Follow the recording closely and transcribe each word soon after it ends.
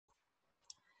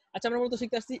আচ্ছা, আমরা মূলত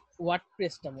শিখতে আসছি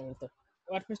ওয়ার্ডপ্রেসটা। মূলত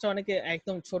ওয়ার্ডপ্রেসটা অনেকে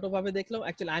একদম ছোটভাবে দেখলেও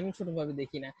অ্যাকচুয়ালি আমি ছোটভাবে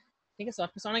দেখি না। ঠিক আছে,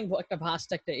 ওয়ার্ডপ্রেস অনেক একটা ভাস্ট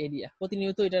একটা এরিয়া,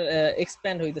 প্রতিনিয়ত এটা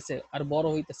এক্সপ্যান্ড হইতেছে আর বড়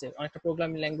হইতেছে, অনেকটা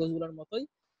প্রোগ্রামিং ল্যাঙ্গুয়েজ গুলোর মতোই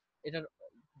এটার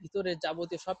ভিতরে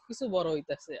যাবতীয় সবকিছু বড়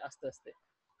হইতেছে আস্তে আস্তে।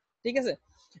 ঠিক আছে,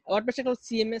 ওয়ার্ডপ্রেস একটা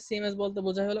সিএমএস। সিএমএস বলতে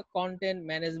বোঝা হলো কন্টেন্ট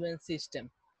ম্যানেজমেন্ট সিস্টেম।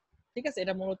 ঠিক আছে,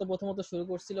 এটা মূলত প্রথমত শুরু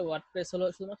করছিল ওয়ার্ডপ্রেস হলো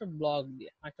শুধুমাত্র ব্লগ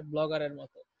দিয়ে, একটা ব্লগারের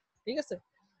মতো। ঠিক আছে,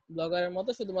 ব্লগারের মতো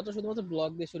শুধুমাত্র ব্লগ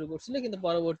দিয়ে শুরু করছিল, কিন্তু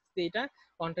পরবর্তীতে এটা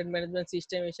কন্টেন্ট ম্যানেজমেন্ট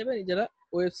সিস্টেম হিসেবে নিজেরা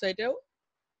ওয়েবসাইটেও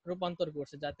রূপান্তর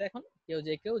করছে, যাতে এখন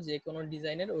কেউ যে কোনো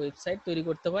ডিজাইনের ওয়েবসাইট তৈরি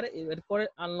করতে পারে। এরপরে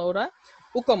আনলো ওরা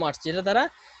ই কমার্স, যেটা দ্বারা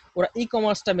ওরা ই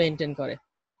কমার্সটা মেনটেন করে।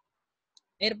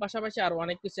 এর পাশাপাশি আরো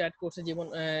অনেক কিছু অ্যাড করছে, যেমন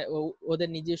ওদের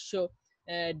নিজস্ব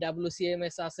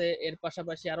WCMS আছে। এর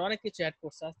পাশাপাশি আরো অনেক কিছু অ্যাড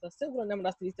করছে আস্তে আস্তে, ওগুলো নিয়ে আমরা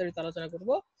আস্তে বিস্তারিত আলোচনা করব,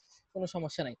 কোনো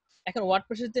সমস্যা নাই। এখন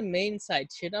ওয়ার্ডপ্রেসের যে মেইন সাইট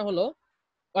সেটা হলো,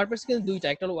 ওয়ার্ডপ্রেস কিন্তু দুইটা,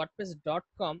 একটা হলো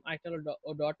wordpress.com আর একটা হলো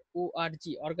 .org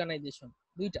অর্গানাইজেশন,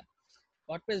 দুইটা।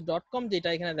 wordpress.com যেটা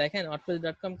এখানে দেখেন,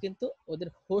 wordpress.com কিন্তু ওদের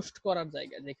হোস্ট করার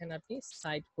জায়গা, যেখানে আপনি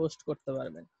সাইট হোস্ট করতে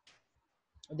পারবেন।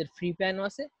 ওদের ফ্রি প্ল্যানও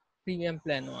আছে, প্রিমিয়াম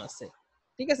প্ল্যানও আছে।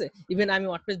 ঠিক আছে, ইভেন আমি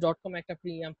wordpress.com একটা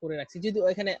প্রিমিয়াম করে রাখছি, যদি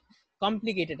ওখানে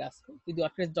কমপ্লিকেটেড আছে, যদি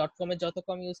wordpress.com এ যত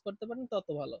কম ইউজ করতে পারেন তত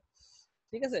ভালো।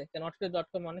 ঠিক আছে, কারণ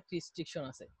wordpress.com অনেক রিস্ট্রিকশন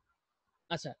আছে।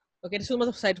 আচ্ছা, ওকে, এটা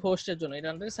শুধুমাত্র সাইট হোস্টের জন্য, এটা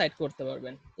আন্ডারে সাইট করতে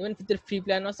পারবেন। ইভেন ভিতরে ফ্রি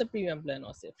প্ল্যান আছে, প্রিমিয়াম প্ল্যানও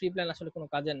আছে। ফ্রি প্ল্যান আসলে কোনো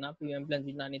কাজের না, প্রিমিয়াম প্ল্যান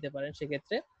যদি না নিতে পারেন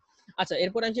সেক্ষেত্রে। আচ্ছা,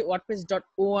 এরপর আমি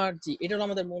wordpress.org, এটা হলো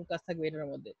আমাদের মূল কাজ থাকবে এটার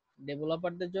মধ্যে,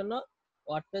 ডেভেলপারদের জন্য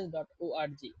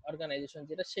wordpress.org অর্গানাইজেশন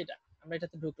যেটা, সেটা আমরা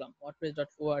এটাতে ঢুকলাম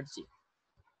wordpress.org।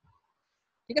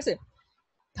 ঠিক আছে,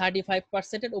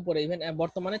 35%-এর উপরে, ইভেন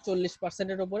বর্তমানে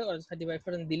 40%-এর উপরে,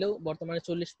 35% দিলেও বর্তমানে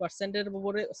 40%-এর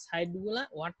উপরে সাইটগুলা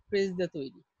ওয়ার্ডপ্রেস দিয়ে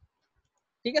তৈরি।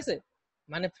 ঠিক আছে,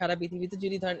 মানে সারা পৃথিবীতে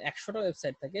যদি ধরেন 100টা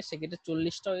ওয়েবসাইট থাকে, সেক্ষেত্রে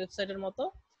 40টা ওয়েবসাইটের মতো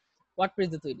ওয়ার্ডপ্রেস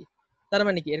দিয়ে তৈরি। তার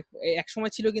মানে কি, এক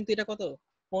সময় ছিল কিন্তু এটা কত,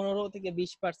 15 থেকে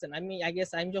 20%। আমি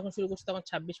যখন শুরু করছি তখন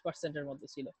 26%-এর মধ্যে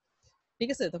ছিল। ঠিক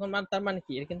আছে, তখন তার মানে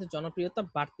কি, এর কিন্তু জনপ্রিয়তা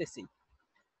বাড়তেছে,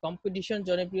 কম্পিটিশন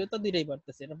জনপ্রিয়তা দুইটাই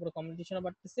বাড়তেছে, এটার পুরো কম্পিটিশনও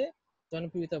বাড়তেছে,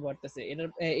 জনপ্রিয়তা বাড়তেছে, এটার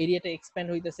এরিয়াটা এক্সপ্যান্ড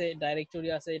হইতেছে, ডাইরেক্টরি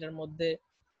আছে এটার মধ্যে,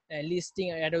 লিস্টিং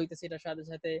অ্যাড হইতেছে এটার সাথে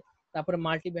সাথে, তারপরে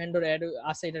মাল্টি ভেন্ডর অ্যাড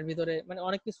আছে এটার ভিতরে, মানে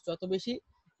অনেক কিছু, যত বেশি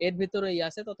এর ভিতরে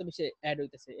আছে তত বেশি অ্যাড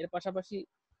হইতেছে। এর পাশাপাশি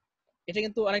এটা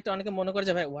কিন্তু অনেকে মনে করে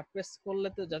যে ভাই ওয়ার্ডপ্রেস করলে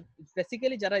তো,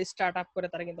 বেসিক্যালি যারা স্টার্ট আপ করে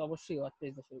তারা কিন্তু অবশ্যই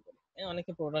ওয়ার্ডপ্রেস দিয়ে শুরু করে।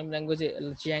 অনেকে প্রোগ্রামিং ল্যাঙ্গুয়েজে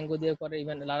জ্যাঙ্গো দিয়েও করে,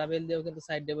 ইভেন লারাভেল দিয়েও কিন্তু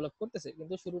সাইট ডেভেলপ করতেছে,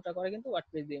 কিন্তু শুরুটা করে কিন্তু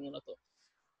ওয়ার্ডপ্রেস দিয়ে মূলত।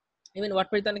 ইভেন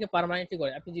ওয়ার্ডপ্রেস অনেকে পার্মানেন্টলি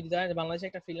করে। আপনি যদি জানেন, বাংলাদেশে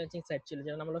একটা ফ্রিল্যান্সিং সাইট ছিল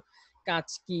যেটার নাম হলো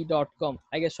কাজকি.com,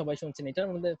 আই গেস সবাই শুনছেন। এটার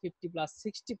মধ্যে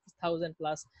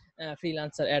 50+60,000+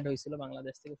 ফ্রিল্যান্সার অ্যাড হয়েছিল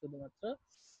বাংলাদেশ থেকে শুধুমাত্র,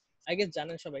 আই গেস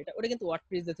জানেন সবাই। এটা ওটা কিন্তু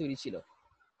ওয়ার্ডপ্রেস দিয়ে তৈরি ছিল।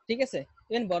 ঠিক আছে,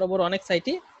 ইভেন বড় বড় অনেক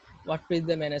সাইটই ওয়ার্ডপ্রেস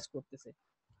দিয়ে ম্যানেজ করতেছে।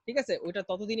 ঠিক আছে, ওইটা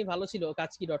ততদিনই ভালো ছিল।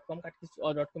 কাজকি.com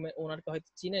এর ওনারকে হয়তো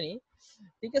চিনেনি।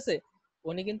 ঠিক আছে,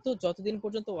 উনি কিন্তু যতদিন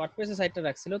পর্যন্ত ওয়ার্ডপ্রেসের সাইটটা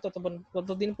রাখছিল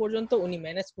ততদিন পর্যন্ত উনি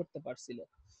ম্যানেজ করতে পারছিল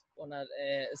ওনার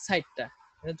সাইটটা।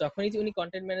 যখনই উনি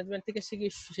কন্টেন্ট ম্যানেজমেন্ট থেকে শিখে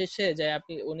শেষে যায়,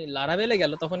 উনি লারাভেলে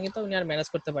গেল, তখন কিন্তু উনি আর ম্যানেজ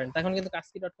করতে পারেন। তখন কিন্তু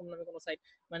কাজকি.com নামে কোনো সাইট,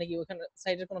 মানে কি ওখানে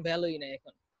সাইটের কোনো ভ্যালুই নাই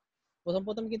এখন।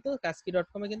 প্রথম কিন্তু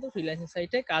কাজকি.com এ কিন্তু ফ্রিল্যান্সিং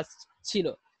সাইটে কাজ ছিল,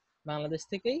 বাংলাদেশ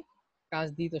থেকেই কাজ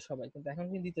দিত সবাই, কিন্তু এখন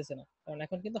কিন্তু দিতেছে না, কারণ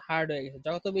এখন কিন্তু হার্ড হয়ে গেছে।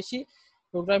 যত বেশি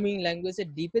প্রোগ্রামিং ল্যাঙ্গুয়েজে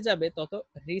ডিপে যাবে তত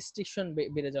রেস্ট্রিকশন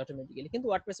বেড়ে যায় অটোমেটিক্যালি, কিন্তু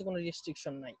ওয়ার্ডপ্রেসে কোনো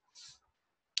রেস্ট্রিকশন নাই।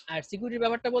 আর সিকিউরিটির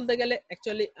ব্যাপারটা বলতে গেলে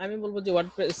অ্যাকচুয়ালি আমি বলবো যে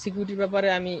ওয়ার্ডপ্রেস সিকিউরিটির ব্যাপারে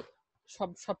আমি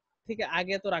সব থেকে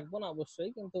আগে তো রাখবো না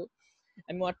অবশ্যই, কিন্তু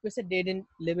আমি ওয়ার্ডপ্রেসে ডেড এন্ড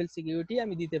লেভেল সিকিউরিটি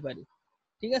আমি দিতে পারি।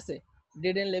 ঠিক আছে,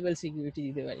 ডেড এন্ড লেভেল সিকিউরিটি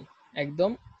দিতে পারি,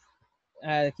 একদম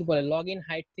কি বলে লগ ইন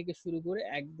হাইট থেকে শুরু করে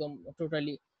একদম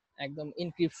টোটালি একদম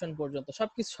ইনক্রিপশন পর্যন্ত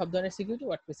সবকিছু, সব ধরনের সিকিউরিটি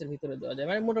ওয়ার্ডপ্রেসের ভিতরে দেওয়া যায়।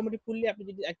 মানে মোটামুটি ফুললি আপনি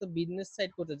যদি একটা বিজনেস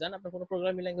সাইট করতে চান, আপনার কোনো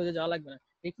প্রোগ্রামিং ল্যাঙ্গুয়েজে যাওয়া লাগবে না,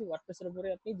 দেখি ওয়ার্ডপ্রেসের উপরে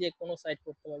আপনি যে কোনো সাইট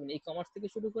করতে পারবেন, ই কমার্স থেকে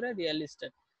শুরু করে রিয়েল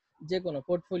এস্টেট, যে কোনো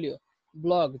পোর্টফোলিও,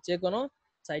 ব্লগ, যে কোনো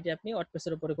সাইটে আপনি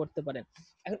ওয়ার্ডপ্রেসের উপরে করতে পারেন।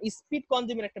 এখন স্পিড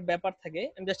কনজিউমের একটা ব্যাপার থাকে,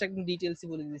 আমি জাস্ট একদম ডিটেইলসই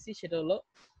বলে দিয়েছি। সেটা হলো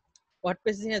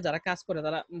ওয়ার্ডপ্রেস নিয়ে যারা কাজ করে,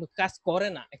 তারা কাজ করে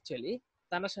না অ্যাকচুয়ালি,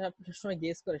 তারা সবসময়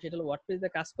গেস করে, সেটা হলো ওয়ার্ডপ্রেস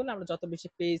দিয়ে কাজ করলে আমরা যত বেশি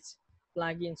পেজ,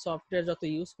 প্লাগইন, সফটওয়্যার যত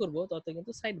ইউজ করব তত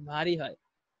কিন্তু সাইট ভারী হয়।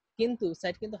 কিন্তু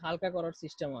সাইট কিন্তু হালকা করার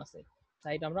সিস্টেম আছে,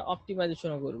 সাইট আমরা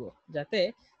অপটিমাইজেশনও করব, যাতে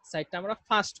সাইটটা আমরা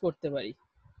ফাস্ট করতে পারি,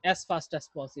 অ্যাজ ফাস্ট অ্যাজ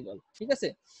পসিবল। ঠিক আছে,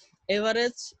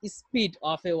 average speed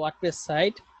of A WordPress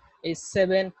site এই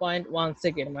 7.1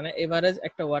 সেকেন্ড, মানে এভারেজ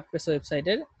একটা ওয়ার্ডপ্রেস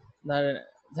ওয়েবসাইটের,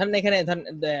 ধরেন এখানে ধরেন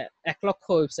 1 লক্ষ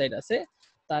ওয়েবসাইট আছে,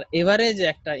 তার এভারেজ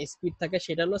একটা স্পিড থাকে,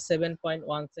 সেটা হলো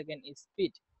 7.1 second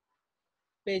speed,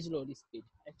 page load speed,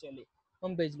 actually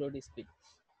home page load speed,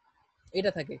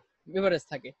 এটা থাকে, এভারেজ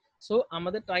থাকে। সো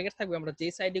আমাদের টার্গেট থাকবে আমরা যে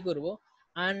সাইটে করব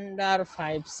আন্ডার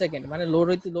 5 সেকেন্ড, মানে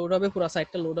লোড হবে, পুরো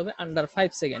সাইটটা লোড হবে আন্ডার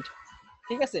 5 সেকেন্ড।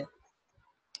 ঠিক আছে,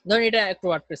 ধরেন এটা একটা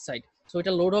ওয়ার্ডপ্রেস সাইট, সো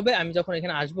এটা লোড হবে, আমি যখন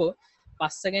এখানে আসবো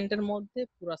 5 সেকেন্ডের মধ্যে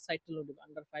পুরো সাইটটা লোড হবে,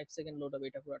 আন্ডার 5 সেকেন্ড লোড হবে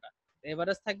এটা পুরোটা।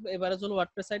 এভারেজ থাকবে, এভারেজ হলো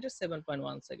ওয়ার্ডপ্রেস সাইটের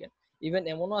 7.1 সেকেন্ড। ইভেন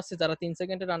এমনও আছে যারা 3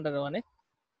 সেকেন্ডের আন্ডারে মানে,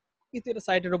 কিন্তু এটা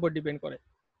সাইটের উপর ডিপেন্ড করে,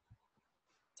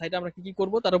 সাইটে আমরা কি কি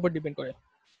করব তার উপর ডিপেন্ড করে।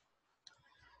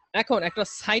 এখন একটা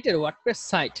সাইটের ওয়ার্ডপ্রেস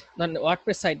সাইট, মানে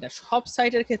ওয়ার্ডপ্রেস সাইট না, সব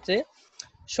সাইটের ক্ষেত্রে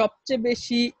সবচেয়ে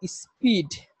বেশি স্পিড,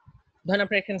 ধরেন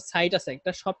আপনার এখানে সাইট আছে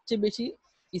একটা, সবচেয়ে বেশি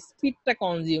স্পিডটা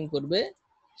কনজিউম করবে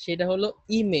সেটা হলো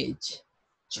ইমেজ,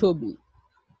 ছবি।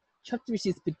 সবচেয়ে বেশি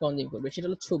স্পিড কনজিউম করবে সেটা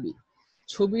হলো ছবি।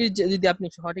 ছবির যদি আপনি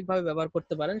সঠিকভাবে ব্যবহার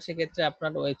করতে পারেন, সেক্ষেত্রে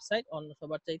আপনার ওয়েবসাইট অন্য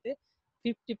সবার চাইতে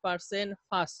 50%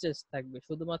 ফাস্টেস্ট থাকবে,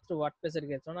 শুধুমাত্র ওয়ার্ডপ্রেসের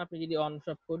ক্ষেত্রে না। আপনি যদি অন্য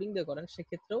সব কোডিং দিয়ে করেন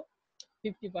সেক্ষেত্রেও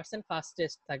 50%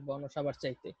 ফাস্টেস্ট থাকবে অন্য সবার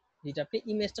চাইতে, যেটা আপনি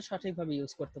ইমেজটা সঠিকভাবে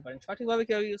ইউজ করতে পারেন। সঠিকভাবে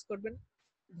কিভাবে ইউজ করবেন,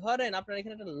 ধরেন আপনার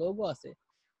এখানে একটা লোগো আছে,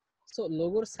 সো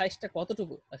লোগোর সাইজটা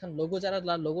কতটুকু, এখন লোগো যারা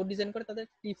লোগো ডিজাইন করে তাদের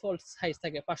ডিফল্ট সাইজ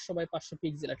থাকে 500 বাই 500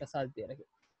 পিক্সেল, একটা সাইজ দিয়ে রাখে।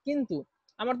 কিন্তু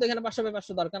আমার তো এখানে 500 বাই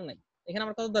 500 দরকার নাই, এখানে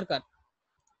আমার কত দরকার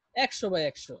 100 বাই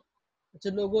 100।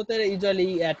 লোগোতে ইউজুয়ালি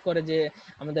অ্যাড করে যে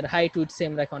আমাদের হাইট উইডথ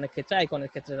সেম রাখে, অনেক ক্ষেত্রে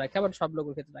আইকনের ক্ষেত্রে রাখে, আবার সব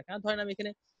লোগোর ক্ষেত্রে রাখে। ধরেন আমি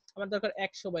এখানে আমার দরকার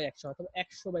 100 বাই 100 অথবা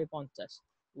 100 বাই 50,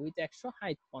 উইথ 100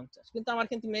 হাইট 50, কিন্তু আমার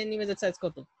কিন্তু মেইন ইমেজের সাইজ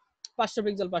কত 500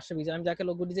 পিক্সেল। 500 পিক্সেল আমি যাকে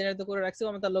লোগো ডিজাইনার তো করে রাখছি,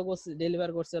 আমি তার লোগো ডেলিভার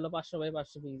করছে হলো 500 বাই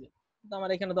 500 পিক্সেল, কিন্তু আমার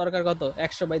এখানে দরকার কত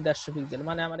 100 বাই 150 পিক্সেল,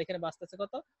 মানে আমার এখানে বাঁচতেছে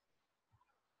কত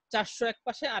 400 এক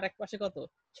পাশে, আর এক পাশে কত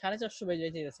 450 বাই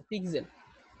যাইতেছে পিক্সেল।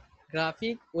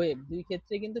 গ্রাফিক ওয়েব দুই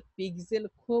ক্ষেত্রে কিন্তু পিক্সেল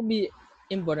খুবই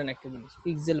ইম্পর্টেন্ট একটা জিনিস,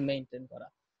 পিক্সেল মেইনটেইন করা।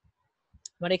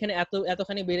 মানে এখানে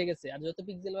এতখানি বেড়ে গেছে, আর যত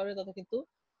পিক্সেল বাড়বে তত কিন্তু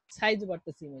সাইজ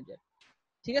বাড়তেছে ইমেজের।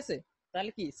 ঠিক আছে,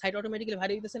 তাহলে কি সাইট অটোমেটিক্যালি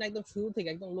ভারী হইতেছে না, একদম শুরু থেকে,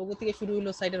 একদম লোগো থেকে শুরু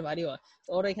হলো সাইটের ভারী হওয়া। তো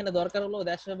ওরা এখানে দরকার হলো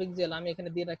 150 পিক্সেল, আমি এখানে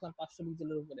দিয়ে রাখলাম 500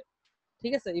 পিক্সেলের উপরে।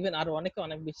 ঠিক আছে, ইভেন আরো অনেকে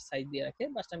অনেক বেশি সাইজ দিয়ে রাখে,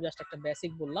 বাট আমি জাস্ট একটা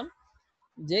বেসিক বললাম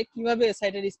যে কিভাবে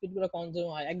সাইটের স্পিড গুলো কনজিউম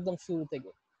হয় একদম শুরু থেকে,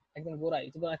 একদম গোড়ায়।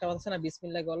 একটা কথা আছে না,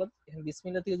 বিসমিল্লাহ গলদ, এখানে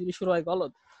বিসমিল্লাহ থেকে যদি শুরু হয়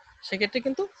গলদ, সেক্ষেত্রে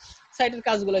কিন্তু সাইটের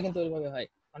কাজগুলো কিন্তু ওইভাবে হয়।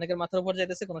 অনেকের মাথার উপর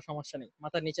যাইতেছে, কোনো সমস্যা নেই,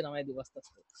 মাথার নিচে নামাই দিব আস্তে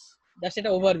আস্তে, জাস্ট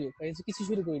এটা ওভারভিউ, কিছু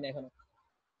শুরু করি না এখনো।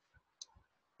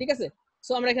 ঠিক আছে,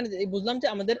 সো আমরা এখানে বুঝলাম যে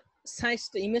আমাদের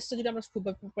সাইজটা, ইমেজটা যদি আমরা খুব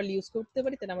প্রপারলি ইউজ করতে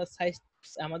পারি, তাহলে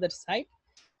আমাদের সাইট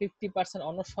 50%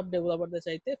 অন্য সব ডেভেলপারদের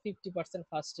চাইতে 50%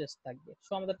 ফাস্টেস্ট থাকবে।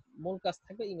 সো আমাদের মূল কাজ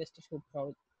থাকবে ইমেজটা খুব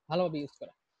ভালোভাবে ইউজ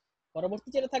করা। পরবর্তী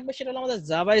যেটা থাকবে সেটা হলো আমাদের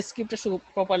জাভা স্ক্রিপ্টটা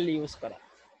প্রপারলি ইউজ করা।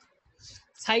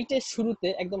 সাইটের শুরুতে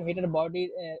একদম হেডার বডির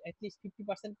অ্যাটলিস্ট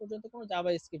 50% পর্যন্ত কোনো জাভা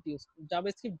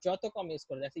স্ক্রিপ্ট যত কম ইউজ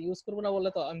করে, ইউজ করবো না বললে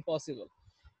তো ইম্পসিবল।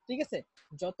 ঠিক আছে,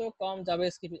 যত কম জাভা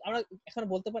স্ক্রিপ্ট, আমরা এখন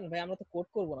বলতে পারেন ভাই আমরা তো কোড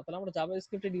করবো না, তাহলে আমরা জাভা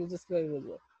স্ক্রিপ্টের ইউজেস কিভাবে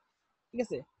বুঝবো? ঠিক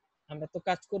আছে, আমরা তো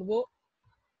কাজ করব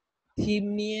থিম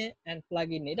নিয়ে এন্ড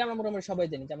প্লাগইন নিয়ে। এটা আমরা মোটামুটি সবাই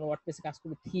জানি যে আমরা ওয়ার্ডপ্রেসে কাজ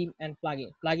করি theme and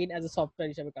plugin as a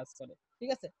software হিসেবে কাজ করে। ঠিক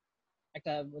আছে,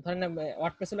 একটা ধরেন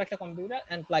ওয়ার্ডপ্রেস হলো একটা কম্পিউটার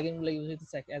এন্ড প্লাগইন গুলো ইউজ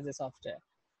হইতেছে অ্যাজ এ সফটওয়্যার।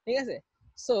 ঠিক আছে,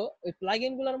 সো ওই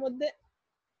প্লাগইন গুলোর মধ্যে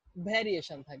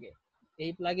ভ্যারিয়েশন থাকে,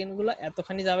 এই প্লাগইন গুলো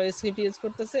এতখানি জাভা স্ক্রিপ্ট ইউজ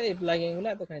করতেছে, এই প্লাগইন গুলো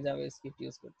এতখানি জাভা স্ক্রিপ্ট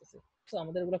ইউজ করতেছে। সো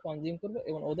আমাদের এগুলো কনজিউম করবো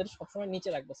এবং ওদের সবসময় নিচে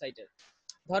রাখবো সাইটের।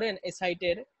 ধরেন এই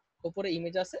সাইটের উপরে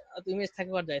ইমেজ আছে, ইমেজ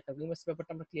থাকবে আর যাই থাকবে, ইমেজ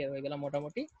ব্যাপারটা আমরা ক্লিয়ার হয়ে গেলাম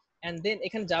মোটামুটি। এন্ড দেন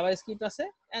এখানে জাভা স্ক্রিপ্ট আছে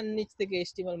এন্ড নিচ থেকে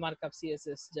এইচটিএমএল মার্কআপ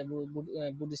সিএসএস যা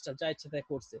বুটস্ট্র্যাপ যা ইচ্ছা তাই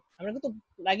করছে, আমরা কিন্তু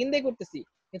প্লাগইন দিয়ে করতেছি,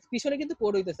 কিন্তু পিছনে কিন্তু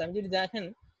কোড হইতেছে। আমি যদি দেখেন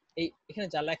এই এখানে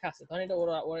যা লেখা আছে, ধরেন এটা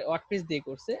ওরা ওয়ার্ডপ্রেস দিয়ে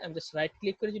করছে, আমি জাস্ট রাইট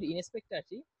ক্লিক করে যদি ইনস্পেক্টে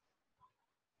আসি,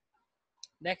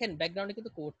 দেখেন ব্যাকগ্রাউন্ডে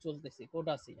কিন্তু কোড চলতেছে, কোড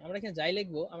আছে। আমরা এখানে যাই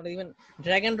লিখবো, আমরা ইভেন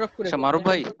ড্র্যাগ এন্ড ড্রপ করে। মারুফ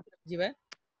ভাই, জি ভাই।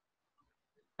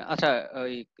 আচ্ছা,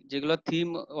 ওই যেগুলো থিম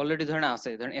অলরেডি ধরেন আছে,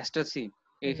 ধরেন এক্সট্রা থিম,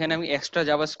 এখানে আমি এক্সট্রা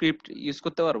জাভাস্ক্রিপ্ট ইউজ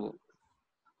করতে পারবো?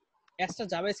 এক্সট্রা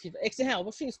জাভাস্ক্রিপ্ট হ্যাঁ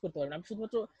অবশ্যই ইউজ করতে পারেন। আমি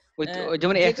শুধুমাত্র ওই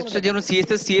যেমন এক্সট্রা যেমন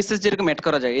সিএসএস যেরকম অ্যাড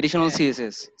করা যায়, এডিশনাল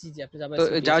সিএসএস, জি জি, আপনি তো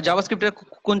জাভাস্ক্রিপ্ট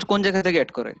কোন কোন জায়গা থেকে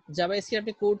অ্যাড করে? জাভাস্ক্রিপ্ট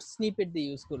আপনি কোড স্নিপেট দিয়ে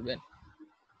ইউজ করবেন,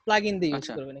 প্লাগইন দিয়ে ইউজ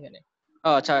আচ্ছা করবেন এখানে।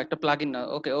 আচ্ছা, একটা প্লাগইন না,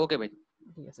 ওকে ওকে ভাই,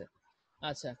 ঠিক আছে।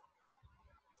 আচ্ছা,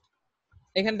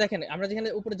 এখানে দেখেন আমরা যেখানে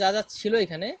উপরে যা যা ছিল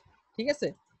এখানে, ঠিক আছে,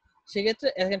 সেক্ষেত্রে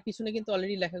এখানে পিছনে কিন্তু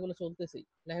অলরেডি লেখাগুলো চলতেছেই,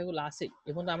 লেখাগুলো আছেই।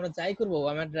 এবং আমরা যাই করবো,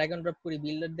 আমরা ড্র্যাগ এন্ড ড্রপ করি,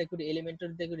 বিল্ডার দিয়ে করি, এলিমেন্টর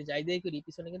দিয়ে করি, যাই দিয়ে করি,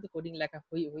 পিছনে কিন্তু কোডিং লেখা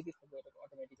হইতে থাকবে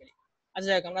অটোমেটিক্যালি। আচ্ছা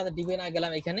যাই হোক, আমরা ডিপে না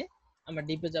গেলাম, এখানে আমরা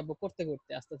ডিপে যাবো করতে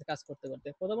করতে, আস্তে আস্তে কাজ করতে করতে।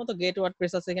 প্রথমত গেট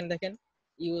ওয়ার্ডপ্রেস আছে, এখানে দেখেন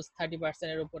ইউজ 30%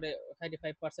 এর উপরে,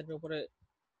 35% এর উপরে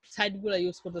সাইটগুলো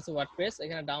ইউজ করতেছে ওয়ার্ডপ্রেস।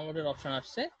 এখানে ডাউনলোডের অপশন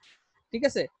আসছে। ঠিক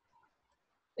আছে,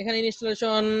 এখানে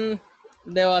ইনস্টলেশন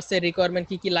দেওয়া আছে, রিকোয়ারমেন্ট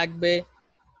কি কি লাগবে,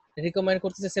 রিকমেন্ড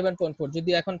করতেছে 7.4,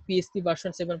 যদি এখন পিএইচপি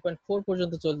ভার্সন 7.4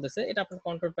 পর্যন্ত চলতেছে। এটা আপনার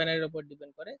কন্ট্রোল প্যানেলের উপর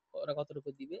ডিপেন্ড করে ওরা কতটুকু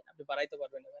দিবে, আপনি বাড়াইতে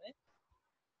পারবেন এখানে।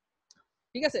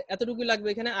 ঠিক আছে, এতটুকুই লাগবে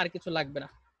এখানে, আর কিছু লাগবে না।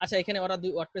 আচ্ছা, এখানে ওরা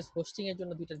ওয়ার্ডপ্রেস হোস্টিং এর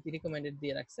জন্য দুইটা রিকমেন্ডেড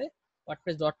দিয়ে রাখছে।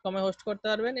 wordpress.com এ হোস্ট করতে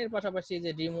পারবেন, এর পাশাপাশি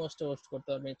যে ড্রিম হোস্টে হোস্ট করতে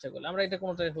পারবেন ইচ্ছা করলে। আমরা এটা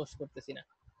কোনোটাই হোস্ট করতেছি না,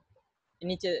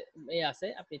 নিচে আছে,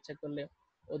 আপনি ইচ্ছা করলে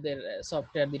ওদের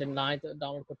সফটওয়্যার দুইটা নাই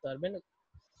ডাউনলোড করতে পারবেন।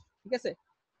 ঠিক আছে,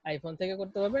 আইফোন থেকে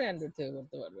করতে পারবেন, অ্যান্ড্রয়েড থেকে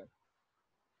করতে পারবেন।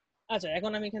 আচ্ছা,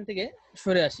 এখন আমি এখান থেকে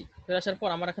সরে আসি। সরে আসার পর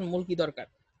আমার এখন মূল কি দরকার?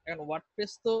 এখন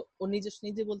ওয়ার্ডপ্রেস তো ও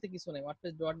নিজে বলতে কিছু নেই।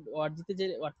 ওয়ার্ডপ্রেস ওয়ার্ডজিতে যে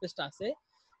ওয়ার্ডপ্রেসটা আছে,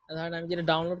 ধরেন আমি যেটা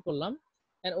ডাউনলোড করলাম,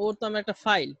 ওর তো আমার একটা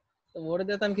ফাইল, তো ওরে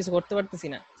দিয়ে তো আমি কিছু করতে পারতেছি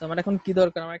না। তো আমার এখন কি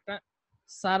দরকার? আমার একটা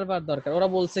সার্ভার দরকার। ওরা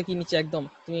বলছে কি নিচে একদম,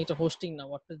 তুমি একটা হোস্টিং নাও,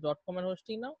 wordpress.com এর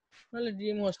হোস্টিং নাও, নাহলে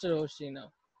ড্রিম হোস্টের হোস্টিং নাও।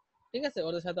 ঠিক আছে,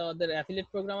 ওদের সাথে ওদের অ্যাফিলিয়েট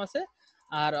প্রোগ্রাম আছে,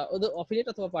 আর ওদের অফিলিয়েট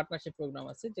অথবা পার্টনারশিপ প্রোগ্রাম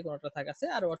আছে, যে কোনোটা থাকছে।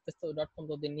 আর wordpress.com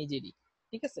তো ওদের নিজেরই।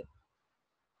 ঠিক আছে,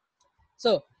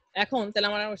 সো এখন তাহলে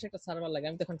আমার অবশ্যই একটা সার্ভার লাগে,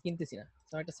 আমি তো এখন কিনতেছি না,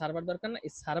 তো একটা সার্ভার দরকার না?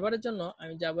 এই সার্ভারের জন্য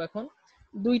আমি যাব এখন,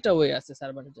 দুইটা ওয়ে আছে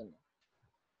সার্ভারের জন্য।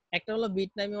 একটা হলো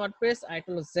বিটনামি ওয়ার্ডপ্রেস, আর একটা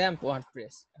হলো জ্যাম্প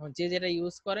ওয়ার্ডপ্রেস। এখন যে যেটা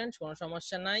ইউজ করেন কোনো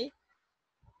সমস্যা নাই।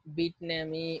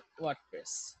 বিটনামি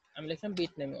ওয়ার্ডপ্রেস, আমি লিখলাম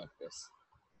বিটনামি ওয়ার্ডপ্রেস।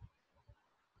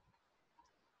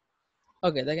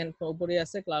 ওকে, দেখেন উপরে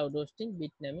আছে ক্লাউড হোস্টিং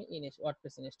বিটনামি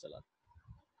ওয়ার্ডপ্রেস ইনস্টলার,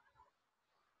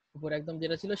 উপরে একদম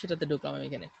যেটা ছিল সেটাতে ঢুকলাম আমি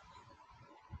এখানে।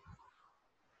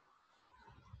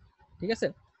 ঠিক আছে,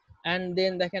 এন্ড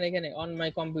দেন দেখেন এখানে অন মাই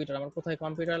কম্পিউটার, আমার কোথায়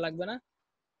কম্পিউটার লাগবে না,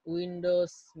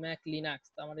 উইন্ডোজ, ম্যাক, লিনাক্স।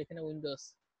 তো আমার এখানে উইন্ডোজ।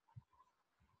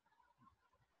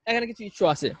 এখানে কিছু ইস্যু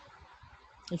আছে,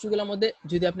 ইস্যুগুলোর মধ্যে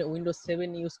যদি আপনি উইন্ডোজ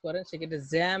 7 ইউজ করেন, সেক্ষেত্রে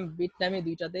জ্যাম বিটনামি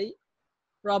দুইটাতেই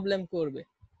প্রবলেম করবে।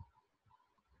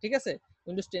 ঠিক আছে,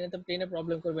 উইন্ডোজ 10 এ তো 10 এ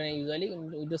প্রবলেম করবে না ইউজুয়ালি,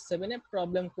 উইন্ডোজ 7 এ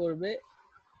প্রবলেম করবে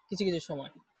কিছু কিছু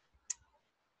সময়।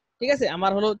 ঠিক আছে,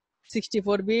 আমার হলো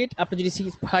 64 বিট, আপনি যদি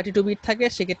 32 বিট থাকে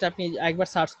সেক্ষেত্রে আপনি একবার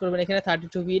সার্চ করবেন এখানে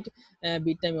 32 বিট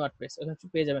বিটনামি ওয়ার্ডপ্রেস, ওখানে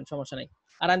পেয়ে যাবেন, সমস্যা নাই।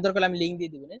 আর আমি দরকার আমি লিংক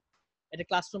দিয়ে দিব না, এটা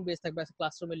ক্লাসরুম বেস থাকবে,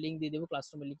 ক্লাসরুমের লিংক দিয়ে দেবো।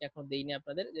 ক্লাসরুমের লিংক এখন দেইনি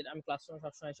আপনাদের, যে আমি ক্লাসরুমে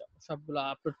সবসময় সবগুলো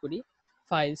আপলোড করি,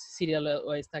 ফাইলস সিরিয়াল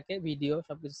ওয়াইজ থাকে, ভিডিও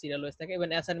সবকিছু সিরিয়াল ওয়াইজ থাকে। এবং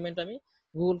অ্যাসাইনমেন্ট আমি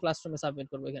গুগল ক্লাসরুমে সাবমিট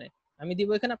করবো, এখানে আমি দিব,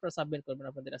 এখানে আপনারা সাবমিট করবেন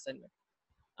আপনাদের অ্যাসাইনমেন্ট।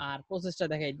 আর প্রসেসটা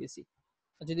দেখাই দিয়েছি,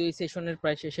 যদি ওই সেশনের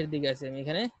প্রায় শেষের দিকে আছে, আমি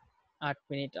এখানে 8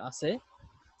 মিনিট আছে।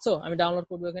 সো আমি ডাউনলোড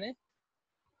করবো এখানে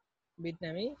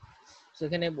বিটনামি। সো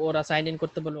এখানে ওরা সাইন ইন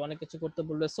করতে বলবে, অনেক কিছু করতে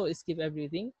বলবে, so skip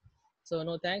everything, so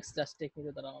no thanks, just take me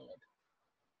to the download.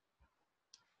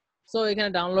 So এখানে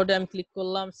ডাউনলোডে আমি ক্লিক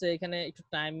করলাম, সো এখানে একটু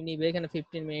টাইম নিবে, এখানে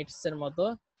 15 মিনিটস এর মতো,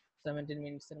 17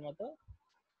 মিনিটস এর মতো।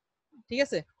 ঠিক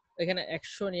আছে, এখানে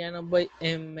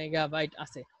 199 মেগাবাইট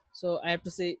আছে। So I have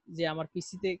to say যে আমার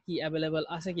পিসিতে কি অ্যাভেলেবল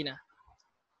আছে কিনা।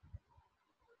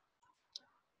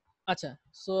 আচ্ছা,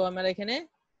 সো আমার এখানে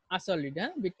আছে অলরেডি,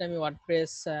 হ্যাঁ, বিটনামি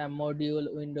ওয়ার্ডপ্রেস মডিউল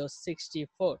উইন্ডোজ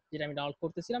 64 যেটা আমি ডাউনলোড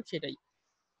করতেছিলাম সেটাই।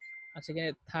 আচ্ছা, এখানে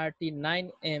 39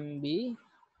 এমবি।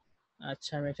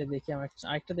 আচ্ছা, আমি এটা দেখি, আমার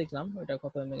আরেকটা দেখলাম ওটা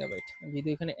কত মেগাবাইট, যদি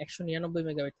এখানে 199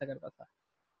 মেগাবাইট থাকার কথা।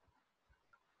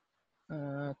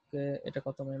 ওকে, এটা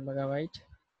কত মেগাবাইট?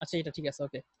 আচ্ছা, এটা ঠিক আছে,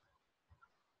 ওকে।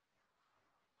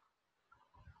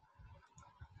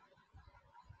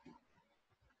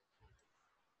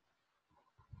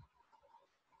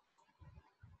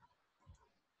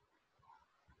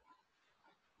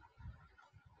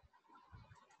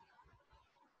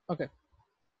 ওকে,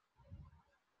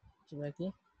 কি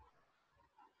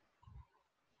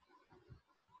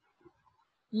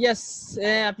ইয়েস,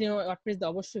 আপনি ওয়ার্ডপ্রেস দিয়ে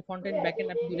অবশ্যই ফ্রন্ট এন্ড ব্যাক এন্ড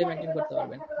আপনি দুটোই মেইনটেইন করতে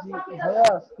পারবেন। ভাইয়া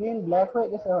স্ক্রিন ব্ল্যাক হয়ে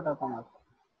গেছে হঠাৎ আমার।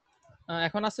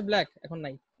 এখন আছে ব্ল্যাক, এখন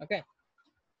নাই। ওকে,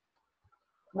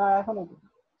 না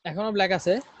এখনো ব্ল্যাক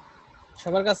আছে,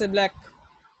 সবার কাছে ব্ল্যাক,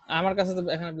 আমার কাছে তো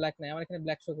এখানে ব্ল্যাক নাই, আমার এখানে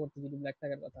ব্ল্যাক শো করতে, যদি ব্ল্যাক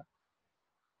থাকার কথা।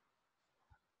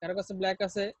 কারো কাছে ব্ল্যাক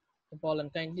আছে বলেন,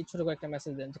 কাইন্ডলি ছোট করে একটা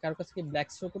মেসেজ দেন যে কারো কাছে কি ব্ল্যাক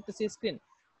শো করতেছে স্ক্রিন,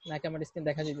 নাকি আমার স্ক্রিন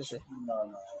দেখা যাইতেছে। না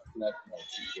ব্ল্যাক নাই,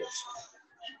 ঠিক আছে।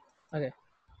 ওকে,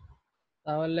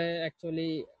 তাহলে অ্যাকচুয়ালি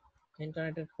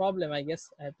ইন্টারনেটের problem I guess,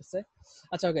 I have to say.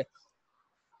 আচ্ছা, ওকে,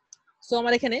 সো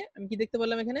আমার এখানে আমি কি দেখতে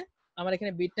পারলাম, এখানে আমার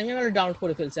এখানে বিটনামি আমি ডাউনলোড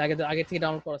করে ফেলছি, আগে থেকে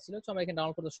ডাউনলোড করা ছিল। সো আমার এখানে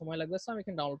ডাউনলোড করতে সময় লাগবে, সো আমি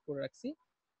এখানে ডাউনলোড করে রাখছি।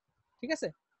 ঠিক আছে,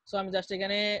 সো আমি জাস্ট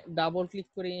এখানে ডাবল ক্লিক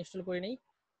করে ইনস্টল করে নিই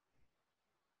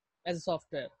as a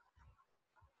software.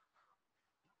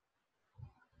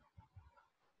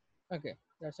 Okay,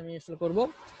 just আমি ইনস্টল করব।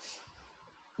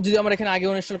 যদি আমার এখানে আগে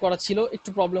ইনস্টল করা ছিল একটু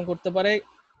প্রবলেম করতে পারে,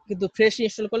 কিন্তু ফ্রেশ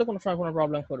ইনস্টল করলে কোনো সময় কোনো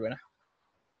প্রবলেম করবে না,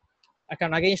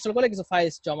 কারণ আগে ইনস্টল করলে কিছু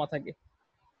ফাইলস জমা থাকে।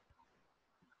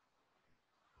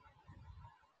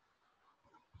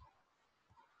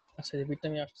 আচ্ছা, এই বিটটা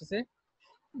আমি আসতেছে,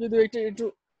 যদি এটা একটু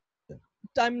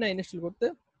টাইম না ইনস্টল করতে।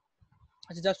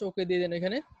 আচ্ছা জাস্ট ওকে দিয়ে দেন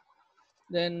এখানে।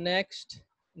 দেন নেক্সট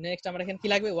আমার এখানে কি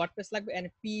লাগবে, ওয়ার্ডপ্রেস লাগবে এন্ড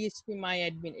পিএইচপি মাই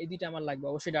অ্যাডমিন, এই দুইটা আমার লাগবে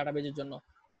অবশ্যই ডাটাবেজের জন্য।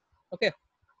 ওকে,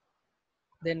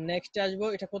 দেন নেক্সট আসবো,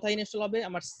 এটা কোথায় ইনস্টল হবে,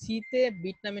 আমার সি তে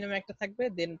বিটনামি নামে একটা থাকবে,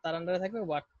 দেন তার আন্ডারে থাকবে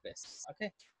ওয়ার্ডপ্রেস। ওকে,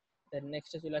 দেন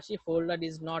নেক্সটে চলে আসি, ফোল্ডার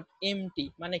ইজ নট এমটি,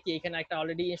 মানে কি এখানে একটা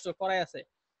অলরেডি ইনস্টল করাই আছে,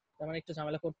 তার মানে একটু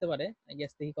ঝামেলা করতে পারে। আই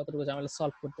গেস দেখি কতটুকু ঝামেলা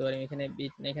সলভ করতে পারি। এখানে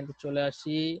এখান থেকে চলে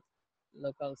আসি,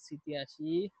 লোকাল সিতে আসি,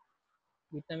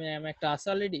 বিটনামি নামে একটা আছে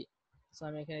অলরেডি, সো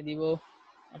আমি এখানে দিব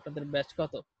আপনাদের ব্যাচ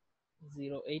কত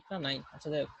 08 না 9, আচ্ছা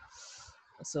যাই হোক,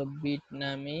 সো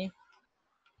বিটনামি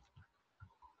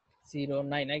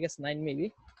 09, আই গেস 9 মেবি।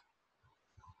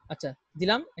 আচ্ছা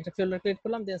দিলাম, একটা ফোল্ডার ক্রিয়েট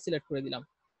করলাম, দেন সিলেক্ট করে দিলাম।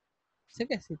 ঠিক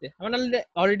আছে, সিতে আমার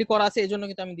অলরেডি করা আছে, এজন্য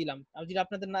কিন্তু আমি দিলাম। আর যদি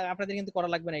আপনাদের না, আপনাদের কিন্তু করা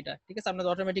লাগবে না এটা, ঠিক আছে? আপনাদের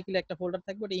অটোমেটিক্যালি একটা ফোল্ডার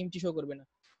থাকবে, ওটা এমটি শো করবে না,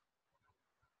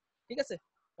 ঠিক আছে?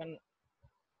 কারণ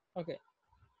ওকে,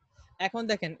 এখন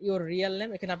দেখেন ইওর রিয়েল নেম,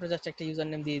 এখানে আপনি জাস্ট একটা ইউজার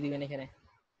নেম দিয়ে দিবেন, এখানে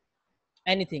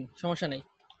এনিথিং, সমস্যা নেই,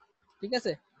 ঠিক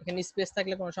আছে? এখানে স্পেস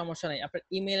থাকলে কোনো সমস্যা নাই। আপনার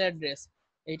ইমেল অ্যাড্রেস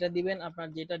এইটা দিবেন, আপনার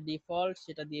যেটা ডিফল্ট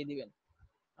সেটা দিয়ে দিবেন,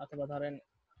 অথবা ধরেন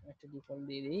একটা ডিফল্ট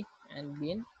দিয়ে দিই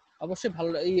অ্যাডমিন, অবশ্যই ভালো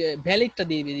এই ভ্যালিডটা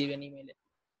দিয়ে দিবেন ইমেলে।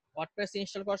 ওয়ার্ডপ্রেস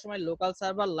ইনস্টল করার সময় লোকাল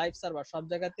সার্ভার, লাইভ সার্ভার সব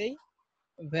জায়গাতেই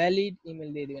ভ্যালিড ইমেল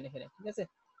দিয়ে দিবেন এখানে, ঠিক আছে?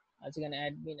 আর এখানে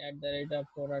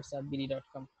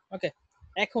admin@codershubbd.com। ওকে,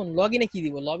 এখন লগইনে কি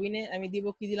দিব, লগইনে আমি দিব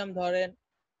কি দিলাম, ধরেন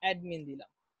অ্যাডমিন দিলাম,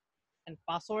 এন্ড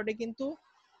পাসওয়ার্ডে কিন্তু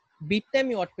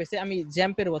বিটটাইমি ওয়ার্ডপ্রেসে, আমি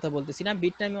জ্যাম্পের কথা বলতেছি না,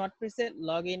 বিটটাইমি ওয়ার্ডপ্রেসে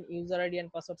login user ID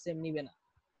and password same নিবে না,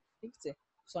 ঠিক আছে?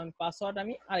 সো আমি পাসওয়ার্ড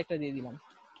আমি আরেকটা দিয়ে দিলাম,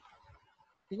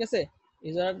 ঠিক আছে?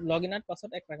 ইউজার লগইন আর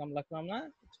পাসওয়ার্ড এক রকম রাখলাম না,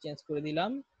 চেঞ্জ করে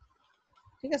দিলাম,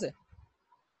 ঠিক আছে?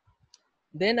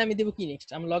 দেন আমি দিব কি নেক্সট,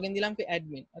 আমি লগইন দিলাম কি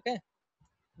অ্যাডমিন, ওকে,